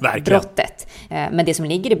det brottet. Men det som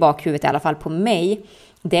ligger i bakhuvudet, i alla fall på mig,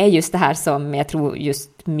 det är just det här som jag tror just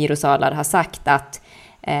Mirosalar har sagt, att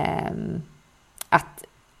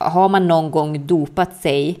har man någon gång dopat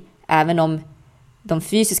sig, även om de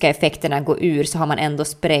fysiska effekterna går ur, så har man ändå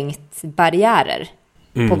sprängt barriärer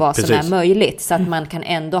på vad som är möjligt. Så att man kan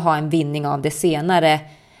ändå ha en vinning av det senare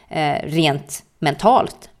rent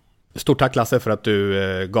mentalt. Stort tack Lasse för att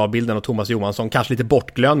du gav bilden av Thomas Johansson. Kanske lite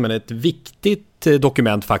bortglömd, men ett viktigt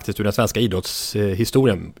dokument faktiskt ur den svenska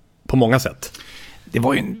idrottshistorien på många sätt. Det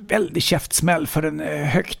var ju en väldigt käftsmäll för den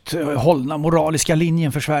högt hållna moraliska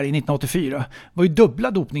linjen för Sverige 1984. Det var ju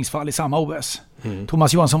dubbla dopningsfall i samma OS.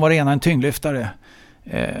 Thomas Johansson var det ena, en tyngdlyftare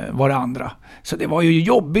var det andra. Så det var ju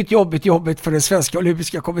jobbigt för den svenska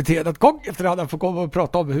olympiska kommittén att gång efter annan få komma och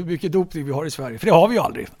prata om hur mycket dopning vi har i Sverige. För det har vi ju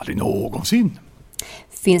aldrig någonsin.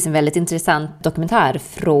 finns en väldigt intressant dokumentär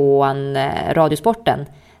från Radiosporten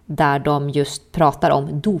där de just pratar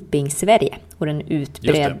om doping-Sverige och den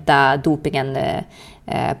utbredda dopingen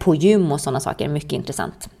på gym och sådana saker. Mycket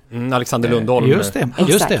intressant. Alexander Lundholm. Just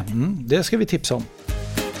det. Det ska vi tipsa om.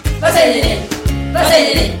 Vad säger ni? Vad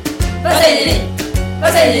säger ni? Vad säger ni? Vad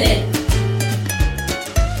säger ni?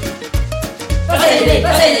 Vad säger ni?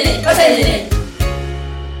 Vad säger ni? Vad säger ni?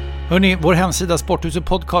 Hörrni, vår hemsida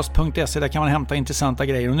sporthusepodcast.se, där kan man hämta intressanta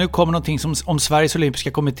grejer. Och nu kommer någonting om Sveriges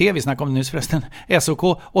olympiska kommitté, vi snackade om det nyss förresten, SOK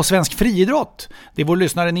och svensk friidrott. Det är vår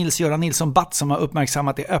lyssnare Nils-Göran Nilsson-Batt som har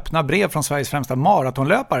uppmärksammat det öppna brev från Sveriges främsta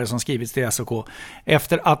maratonlöpare som skrivits till SOK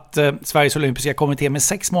efter att Sveriges olympiska kommitté med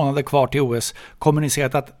 6 månader kvar till OS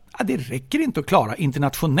kommunicerat att det räcker inte att klara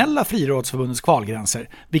internationella friidrottsförbundets kvalgränser,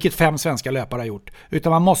 vilket 5 svenska löpare har gjort,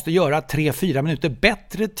 utan man måste göra 3-4 minuter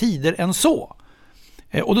bättre tider än så.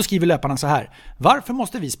 Och då skriver löparna så här: varför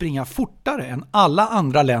måste vi springa fortare än alla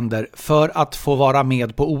andra länder för att få vara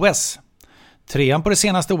med på OS? 3:an på det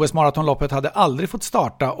senaste OS-maratonloppet hade aldrig fått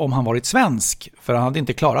starta om han varit svensk, för han hade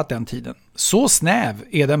inte klarat den tiden. Så snäv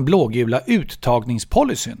är den blågula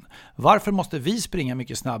uttagningspolicyn. Varför måste vi springa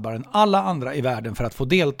mycket snabbare än alla andra i världen för att få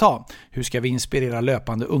delta? Hur ska vi inspirera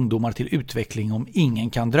löpande ungdomar till utveckling om ingen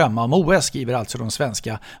kan drömma om OS, skriver alltså de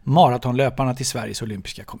svenska maratonlöparna till Sveriges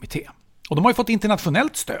olympiska kommitté. Och de har ju fått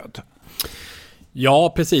internationellt stöd.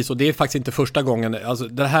 Ja, precis. Och det är faktiskt inte första gången. Alltså,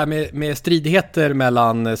 det här med stridigheter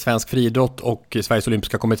mellan svensk friidrott och Sveriges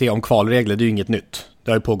olympiska kommitté om kvalregler, det är ju inget nytt.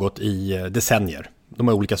 Det har ju pågått i decennier. De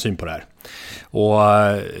har olika syn på det här. Och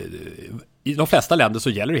i de flesta länder så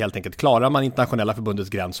gäller det helt enkelt, klarar man internationella förbundets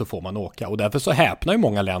gräns så får man åka. Och därför så häpnar ju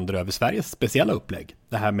många länder över Sveriges speciella upplägg.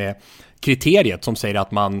 Det här med kriteriet som säger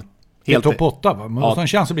att man helt topp 8, va? Man måste ha en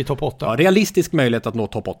chans att bli topp 8. Ja, realistisk möjlighet att nå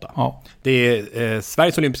topp 8. Ja. Det är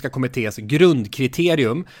Sveriges olympiska kommittés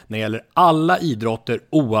grundkriterium när det gäller alla idrotter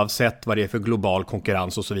oavsett vad det är för global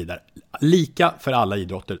konkurrens och så vidare. Lika för alla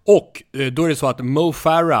idrotter. Och då är det så att Mo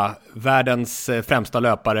Farah, världens främsta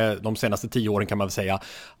löpare de senaste 10 åren kan man väl säga,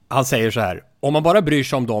 han säger så här: om man bara bryr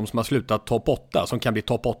sig om de som har slutat topp 8, som kan bli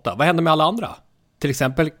topp 8, vad händer med alla andra? Till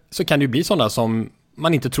exempel så kan det ju bli sådana som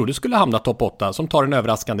man inte trodde skulle hamna topp 8 som tar en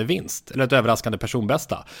överraskande vinst eller ett överraskande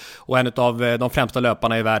personbästa. Och en av de främsta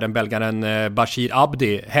löparna i världen, belgaren Bashir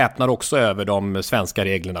Abdi, häpnar också över de svenska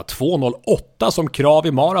reglerna. 2.08 som krav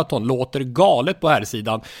i maraton låter galet på här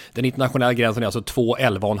sidan. Den internationella gränsen är alltså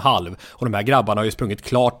 2.11,5 och de här grabbarna har ju sprungit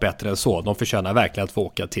klart bättre än så. De förtjänar verkligen att få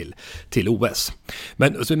åka till OS.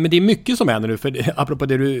 Men det är mycket som händer nu, för apropå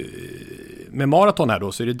det du med maraton här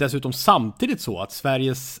då, så är det dessutom samtidigt så att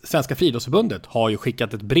Svenska friidrottsförbundet har ju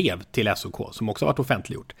skickat ett brev till SOK som också varit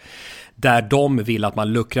offentliggjort, där de vill att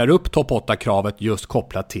man luckrar upp topp 8-kravet just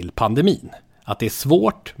kopplat till pandemin. Att det är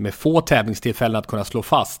svårt med få tävlingstillfällen att kunna slå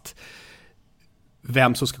fast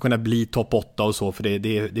vem som ska kunna bli topp 8 och så, för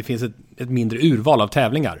det finns ett mindre urval av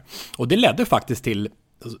tävlingar. Och det ledde faktiskt till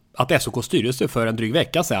att SOKs styrelse för en dryg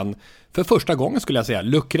vecka sedan för första gången, skulle jag säga,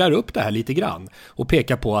 luckrar upp det här lite grann och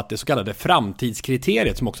pekar på att det så kallade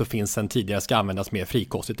framtidskriteriet som också finns sedan tidigare ska användas mer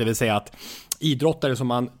frikostigt. Det vill säga att idrottare som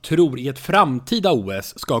man tror i ett framtida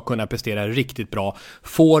OS ska kunna prestera riktigt bra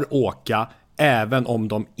får åka även om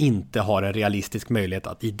de inte har en realistisk möjlighet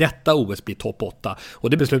att i detta OS bli topp 8. Och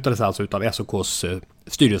det beslutades alltså utav SOKs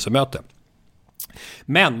styrelsemöte.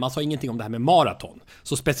 Men man sa ingenting om det här med maraton.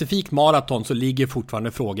 Så specifikt maraton så ligger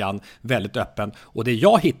fortfarande frågan väldigt öppen. Och det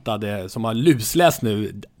jag hittade som har lusläst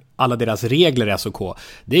nu alla deras regler i SOK,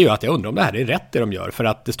 det är ju att jag undrar om det här är rätt det de gör. För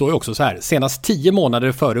att det står ju också så här: senast 10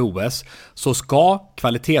 månader före OS så ska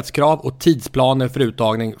kvalitetskrav och tidsplaner för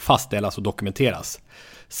uttagning fastställas och dokumenteras.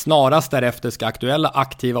 Snarast därefter ska aktuella,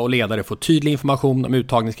 aktiva och ledare få tydlig information om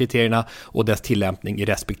uttagningskriterierna och dess tillämpning i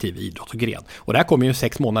respektive idrott och gren. Och där kommer ju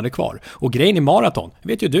 6 månader kvar. Och grejen i maraton,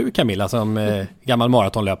 vet ju du Camilla som gammal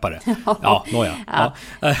maratonlöpare. Ja, nåja. Ja.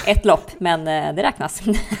 Ett lopp, men det räknas.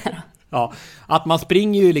 Ja, att man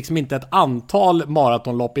springer ju liksom inte ett antal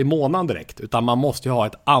maratonlopp i månaden direkt, utan man måste ju ha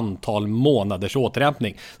ett antal månaders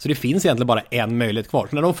återhämtning. Så det finns egentligen bara en möjlighet kvar.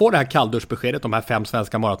 Så när de får det här kallduschbeskedet, de här 5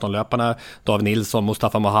 svenska maratonlöparna, David Nilsson,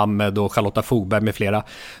 Mustafa Mohamed och Charlotta Fogberg med flera,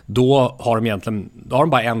 då har de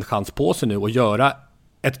bara en chans på sig nu att göra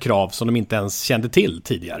ett krav som de inte ens kände till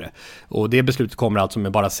tidigare. Och det beslutet kommer alltså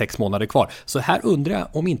med bara 6 månader kvar. Så här undrar jag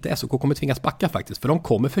om inte SOK kommer tvingas backa faktiskt. För de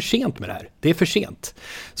kommer för sent med det här. Det är för sent.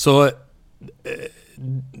 Så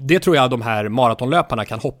det tror jag de här maratonlöparna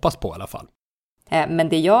kan hoppas på i alla fall. Men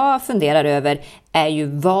det jag funderar över är ju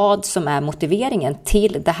vad som är motiveringen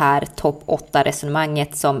till det här topp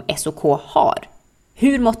 8-resonemanget som SOK har.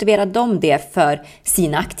 Hur motiverar de det för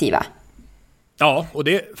sina aktiva? Ja, och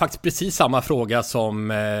det är faktiskt precis samma fråga som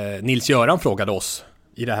Nils-Göran frågade oss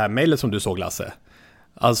i det här mejlet som du såg, Lasse.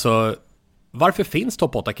 Alltså, varför finns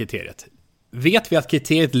topp 8-kriteriet? Vet vi att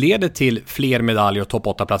kriteriet leder till fler medaljer och topp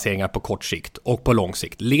 8-placeringar på kort sikt och på lång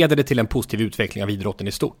sikt? Leder det till en positiv utveckling av idrotten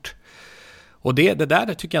i stort? Och det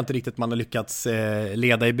där tycker jag inte riktigt man har lyckats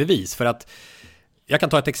leda i bevis. För att, jag kan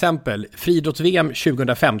ta ett exempel. Friidrotts-VM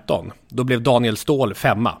 2015, då blev Daniel Ståhl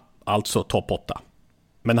 5:a, alltså topp 8.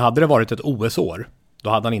 Men hade det varit ett OS-år, då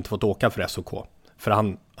hade han inte fått åka för SOK. För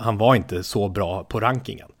han var inte så bra på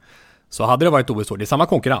rankingen. Så hade det varit OS-år, det är samma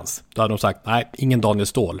konkurrens. Då hade de sagt, nej, ingen Daniel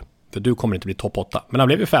Ståhl, för du kommer inte bli topp 8. Men han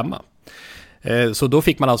blev ju 5:a. Så då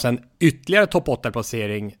fick man alltså en ytterligare topp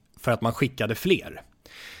 8-placering för att man skickade fler.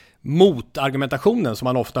 Motargumentationen som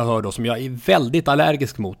man ofta hör då, som jag är väldigt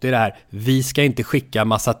allergisk mot, det är det här: vi ska inte skicka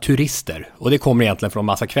massa turister. Och det kommer egentligen från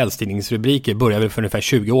massa kvällstidningsrubriker, började för ungefär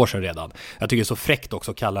 20 år sedan redan. Jag tycker det är så fräckt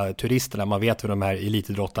också att kalla turisterna, man vet hur de här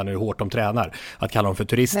elitidrottarna, hur hårt de tränar, att kalla dem för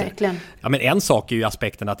turister. Verkligen. Ja, men en sak är ju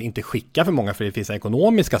aspekten att inte skicka för många, för det finns en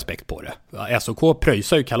ekonomisk aspekt på det. SOK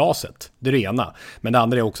pröjsar ju kalaset, det är det ena. Men det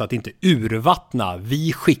andra är också att inte urvattna.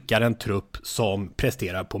 Vi skickar en trupp som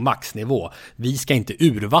presterar på maxnivå. Vi ska inte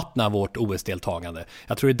urvattna vårt OS-deltagande.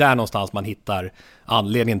 Jag tror det är där någonstans man hittar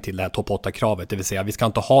anledningen till det här topp 8-kravet. Det vill säga, vi ska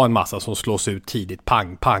inte ha en massa som slås ut tidigt,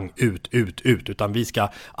 pang, pang, ut. Utan vi ska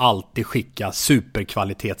alltid skicka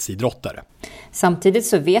superkvalitetsidrottare. Samtidigt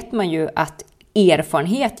så vet man ju att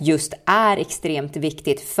erfarenhet just är extremt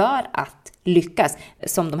viktigt för att lyckas.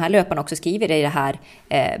 Som de här löparna också skriver i det här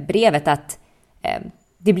brevet, att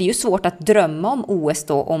det blir ju svårt att drömma om OS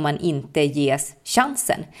då om man inte ges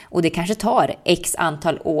chansen. Och det kanske tar x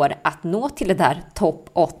antal år att nå till det där topp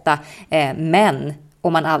 8. Men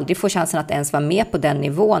om man aldrig får chansen att ens vara med på den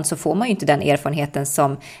nivån, så får man ju inte den erfarenheten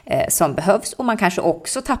som behövs. Och man kanske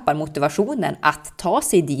också tappar motivationen att ta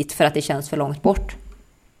sig dit för att det känns för långt bort.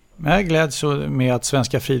 Jag gläds med att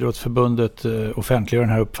Svenska friidrottsförbundet offentliggör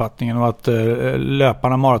den här uppfattningen, och att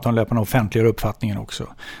maratonlöparna offentliggör uppfattningen också.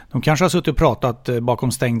 De kanske har suttit och pratat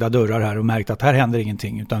bakom stängda dörrar här och märkt att här händer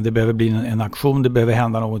ingenting, utan det behöver bli en aktion, det behöver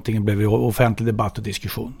hända någonting, det behöver offentlig debatt och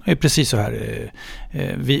diskussion. Det är precis så här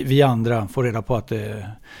vi andra får reda på att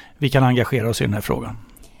vi kan engagera oss i den här frågan.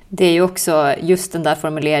 Det är ju också just den där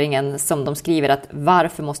formuleringen som de skriver, att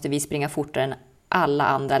varför måste vi springa fortare än alla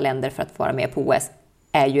andra länder för att vara med på OS,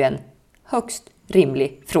 är ju en högst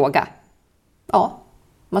rimlig fråga. Ja,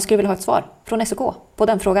 man skulle vilja ha ett svar från SOK på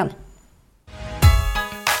den frågan.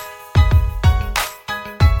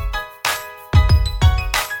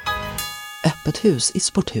 Öppet hus i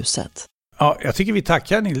Sporthuset. Ja, jag tycker vi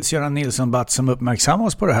tackar Nils-Göran Nilsson-Batt som uppmärksammade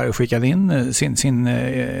oss på det här och skickade in sin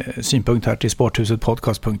synpunkt här till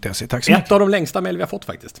sporthusetpodcast.se. Tack så mycket. Ett av de längsta mejl vi har fått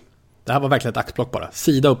faktiskt. Det här var verkligen ett axplock bara.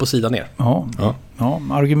 Sida upp och sida ner. Ja,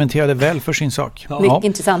 argumenterade väl för sin sak. Ja. Mycket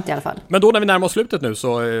intressant i alla fall. Men då när vi närmar oss slutet nu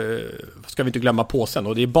så ska vi inte glömma påsen.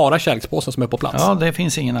 Och det är bara kärlekspåsen som är på plats. Ja, det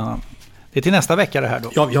finns ingen annan. Det är till nästa vecka det här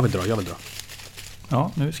då. Ja, jag vill dra.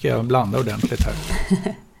 Ja, nu ska jag blanda ordentligt här.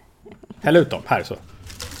 Häll ut dem, här så.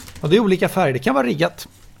 Och det är olika färger, det kan vara riggat.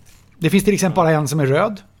 Det finns till exempel bara en som är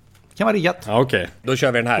röd. Det kan vara riggat. Ja, okej. Då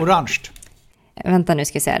kör vi den här. Orange. Vänta nu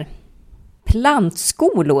ska jag se här.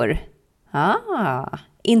 Plantskolor.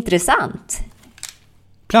 Intressant.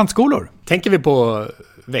 Plantskolor? Tänker vi på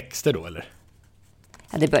växter då, eller?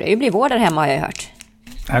 Ja, det börjar ju bli vår där hemma, har jag hört.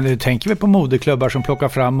 Ja, nu tänker vi på moderklubbar som plockar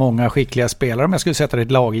fram många skickliga spelare, om jag skulle sätta det i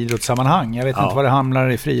ett lagidrottssammanhang. Jag vet inte vad det hamnar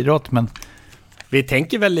i friidrott, men... Vi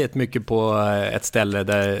tänker väldigt mycket på ett ställe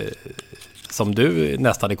där, som du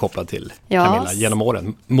nästan är kopplad till, Camilla, genom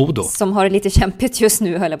åren. Modo. Som har det lite kämpigt just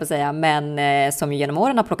nu, höll jag på att säga. Men som genom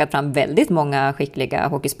åren har plockat fram väldigt många skickliga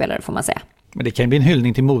hockeyspelare, får man säga. Men det kan ju bli en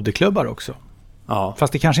hyllning till moderklubbar också. Ja.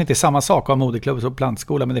 Fast det kanske inte är samma sak av moderklubb som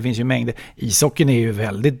plantskola, men det finns ju mängder. Ishockeyn är ju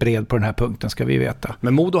väldigt bred på den här punkten, ska vi veta.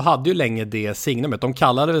 Men Modo hade ju länge det signumet. De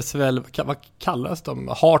kallades väl, vad kallades de?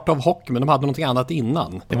 Heart of Hockey, men de hade någonting annat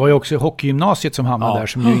innan. Det var ju också hockeygymnasiet som hamnade där,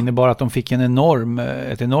 som ju innebar att de fick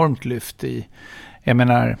ett enormt lyft i, jag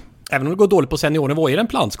menar... Även om det går dåligt på seniornivå, är det en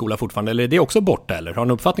plantskola fortfarande? Eller är det också borta, eller? Har ni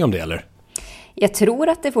en uppfattning om det, eller? Jag tror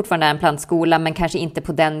att det fortfarande är en plantskola, men kanske inte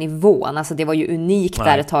på den nivån. Alltså det var ju unikt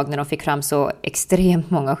där ett tag när de fick fram så extremt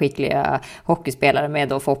många skickliga hockeyspelare med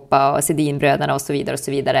då Foppa och Sedinbröderna och så vidare och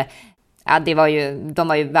så vidare. Ja, de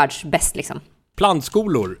var ju världsbäst liksom.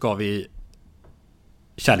 Plantskolor gav vi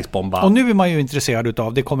kärleksbomba. Och nu är man ju intresserad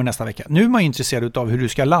utav, det kommer nästa vecka. Nu är man ju intresserad utav hur du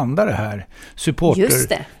ska landa det här. Supporter. Just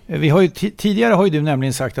det. Vi har ju tidigare har ju du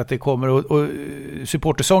nämligen sagt att det kommer och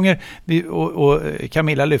supportersånger och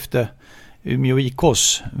Camilla lyfte Umeå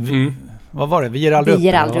IKs. Vad var det? Vi ger aldrig upp.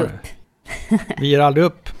 Vi ger aldrig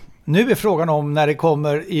upp. Nu är frågan om när det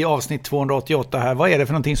kommer i avsnitt 288 här. Vad är det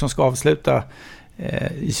för någonting som ska avsluta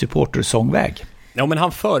i supportersångväg? Ja, men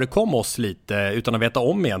han förekom oss lite utan att veta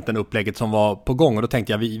om egentligen upplägget som var på gång. Och då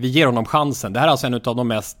tänkte jag, vi ger honom chansen. Det här är alltså en av de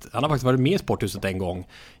mest, han har faktiskt varit med i Sporthuset en gång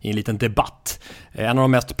i en liten debatt. En av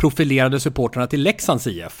de mest profilerade supporterna till Leksands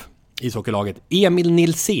IF, ishockeylaget, Emil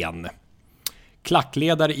Nilsén.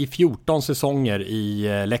 Klackledare i 14 säsonger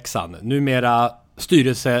i Leksand. Numera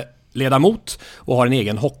styrelseledamot och har en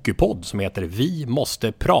egen hockeypodd som heter Vi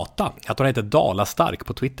måste prata. Jag tror han heter Dala Stark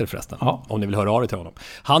på Twitter förresten, om ni vill höra av er till honom.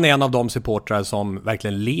 Han är en av de supportrar som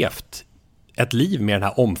verkligen levt ett liv med den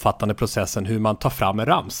här omfattande processen hur man tar fram en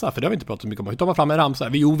ramsa. För det har vi inte pratat så mycket om. Hur tar man fram en ramsa?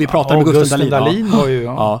 Vi pratar med Gusten Dahlin. Var ju,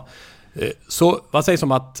 ja. Så vad sägs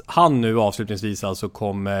om att han nu avslutningsvis alltså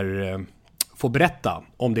kommer få berätta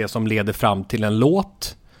om det som leder fram till en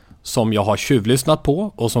låt som jag har tjuvlyssnat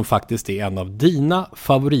på och som faktiskt är en av dina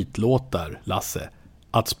favoritlåtar, Lasse,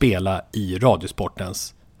 att spela i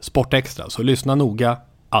Radiosportens Sportextra. Så lyssna noga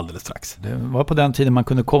alldeles strax. Det var på den tiden man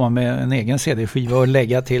kunde komma med en egen CD-skiva och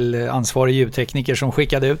lägga till ansvarig ljudtekniker som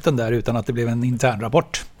skickade ut den där utan att det blev en intern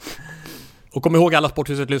rapport. Och kom ihåg alla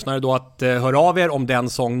Sporthuset-lyssnare då att höra av er om den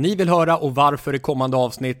sång ni vill höra och varför i kommande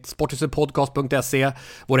avsnitt. Sporthusetpodcast.se,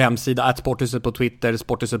 vår hemsida, @Sporthuset på Twitter,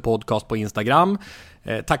 Sporthuset Podcast på Instagram.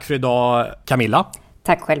 Tack för idag, Camilla.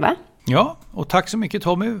 Tack själva. Ja, och tack så mycket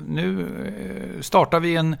Tommy. Nu startar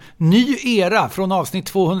vi en ny era från avsnitt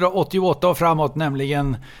 288 och framåt,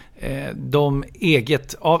 nämligen de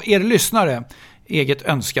av er lyssnare eget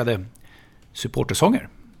önskade supportersånger.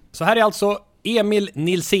 Så här är alltså Emil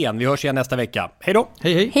Nilsén. Vi hörs igen nästa vecka. Hej då!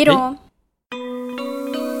 Hej hej! Hej då!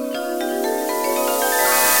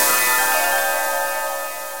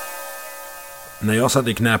 När jag satt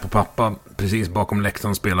i knä på pappa precis bakom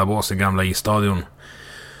läktarens spelarbås i gamla isstadion,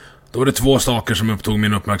 då var det 2 saker som upptog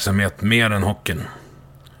min uppmärksamhet mer än hockeyn.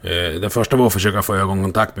 Den första var att försöka få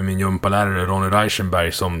ögonkontakt med min gympalärare Ronny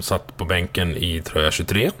Reichenberg som satt på bänken i tröja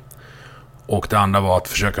 23. Och det andra var att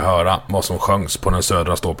försöka höra vad som sjöngs på den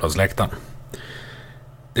södra ståplatsläktaren.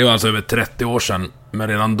 Det var alltså över 30 år sedan, men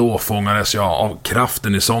redan då fångades jag av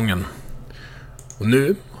kraften i sången. Och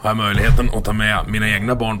nu har jag möjligheten att ta med mina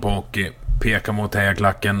egna barn på hockey, peka mot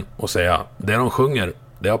hejaklacken och säga det de sjunger,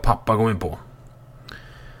 det har pappa kommit på.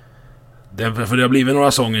 För det har blivit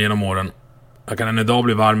några sånger genom åren. Jag kan än idag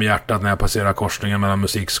bli varm i hjärtat när jag passerar korsningen mellan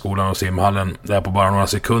musikskolan och simhallen, där jag på bara några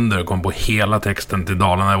sekunder kom på hela texten till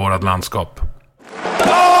Dalarna i vårt landskap.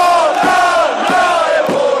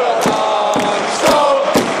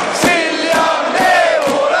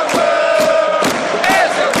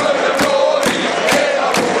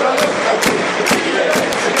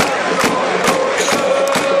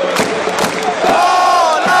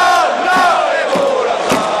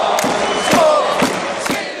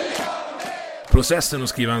 Processen att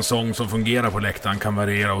skriva en sång som fungerar på läktaren kan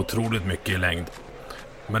variera otroligt mycket i längd.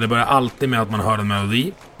 Men det börjar alltid med att man hör en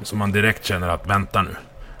melodi som man direkt känner att vänta nu,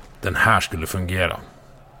 den här skulle fungera.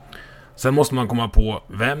 Sen måste man komma på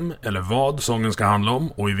vem eller vad sången ska handla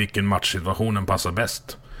om och i vilken matchsituation den passar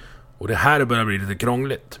bäst. Och det här börjar bli lite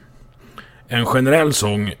krångligt. En generell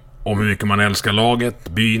sång om hur mycket man älskar laget,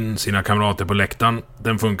 byn, sina kamrater på läktaren,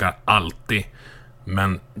 den funkar alltid.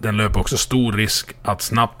 Men den löper också stor risk att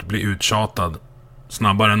snabbt bli uttjatad,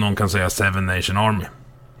 snabbare än någon kan säga Seven Nation Army.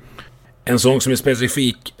 En sång som är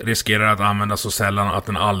specifik riskerar att användas så sällan att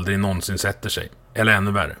den aldrig någonsin sätter sig. Eller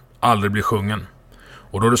ännu värre, aldrig blir sjungen.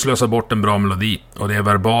 Och då du slösar bort en bra melodi, och det är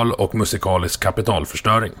verbal och musikalisk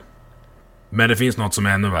kapitalförstöring. Men det finns något som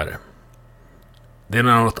är ännu värre. Det är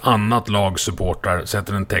när något annat lag supportar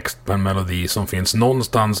sätter en text på en melodi som finns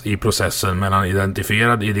någonstans i processen mellan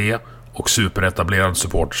identifierad idé och superetablerad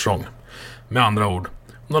supportersång. Med andra ord,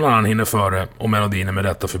 någon annan hinner före och melodin är med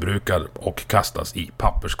detta förbrukad och kastas i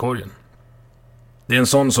papperskorgen. Det är en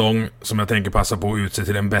sån sång som jag tänker passa på att utse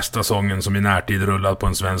till den bästa sången som i närtid rullat på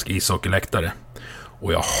en svensk ishockeyläktare.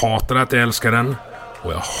 Och jag hatar att jag älskar den,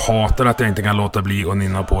 och jag hatar att jag inte kan låta bli att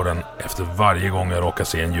nynna på den efter varje gång jag råkar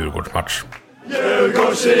se en Djurgårdsmatch.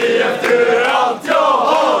 Djurgårds IF, du är allt jag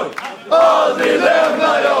har. Aldrig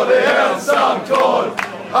lämnar jag dig ensam kvar.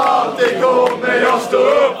 Alltid kommer jag stå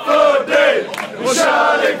upp för dig. Och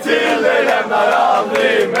kärlek till dig lämnar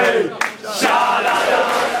aldrig mig.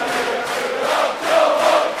 Tja-la-la.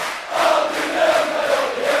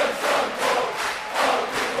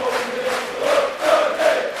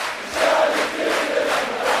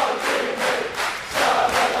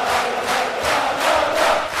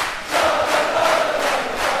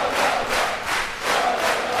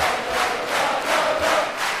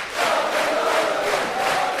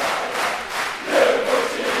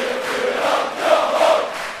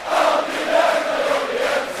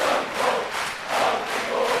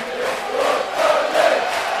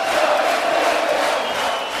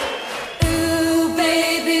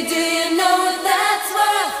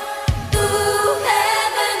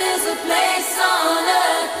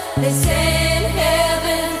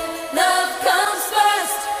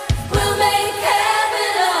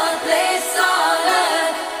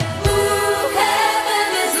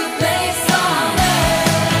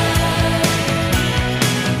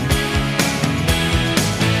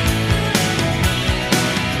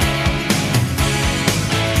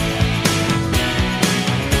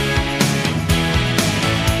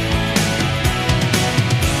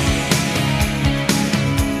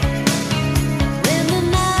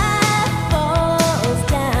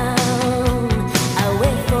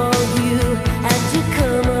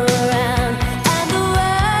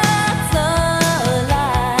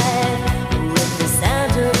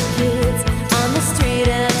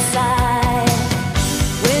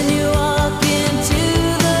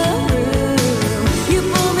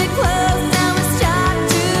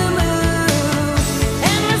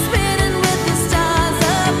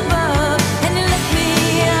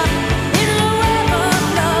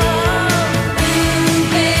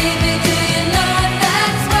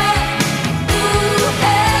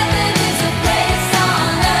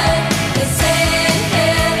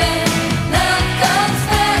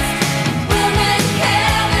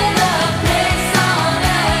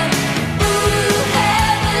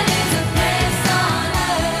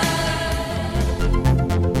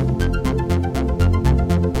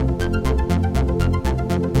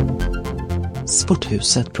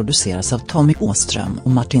 Sporthuset produceras av Tommy Åström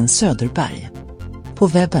och Martin Söderberg. På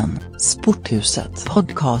webben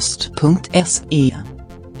sporthusetpodcast.se.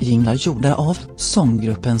 Jinglar gjorda av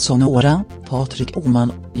sånggruppen Sonora, Patrik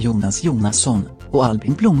Oman, Jonas Jonasson och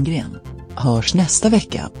Albin Blomgren. Hörs nästa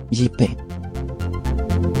vecka, JP.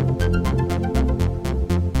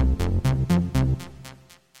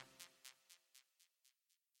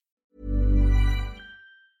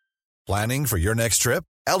 Planning for your next trip?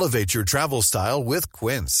 Elevate your travel style with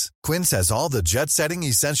Quince. Quince has all the jet-setting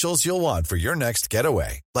essentials you'll want for your next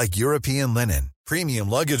getaway, like European linen, premium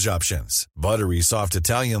luggage options, buttery soft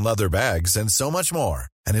Italian leather bags, and so much more.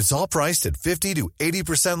 And it's all priced at 50 to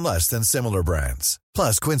 80% less than similar brands.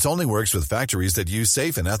 Plus, Quince only works with factories that use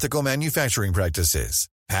safe and ethical manufacturing practices.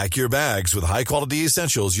 Pack your bags with high-quality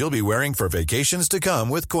essentials you'll be wearing for vacations to come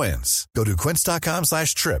with Quince. Go to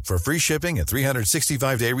quince.com/trip for free shipping and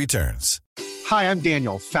 365-day returns. Hi, I'm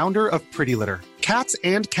Daniel, founder of Pretty Litter. Cats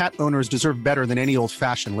and cat owners deserve better than any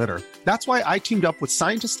old-fashioned litter. That's why I teamed up with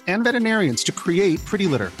scientists and veterinarians to create Pretty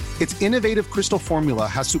Litter. Its innovative crystal formula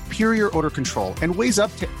has superior odor control and weighs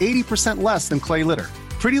up to 80% less than clay litter.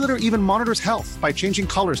 Pretty Litter even monitors health by changing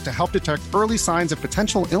colors to help detect early signs of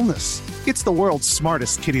potential illness. It's the world's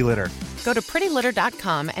smartest kitty litter. Go to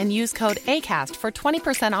prettylitter.com and use code ACAST for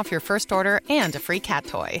 20% off your first order and a free cat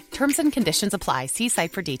toy. Terms and conditions apply. See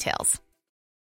site for details.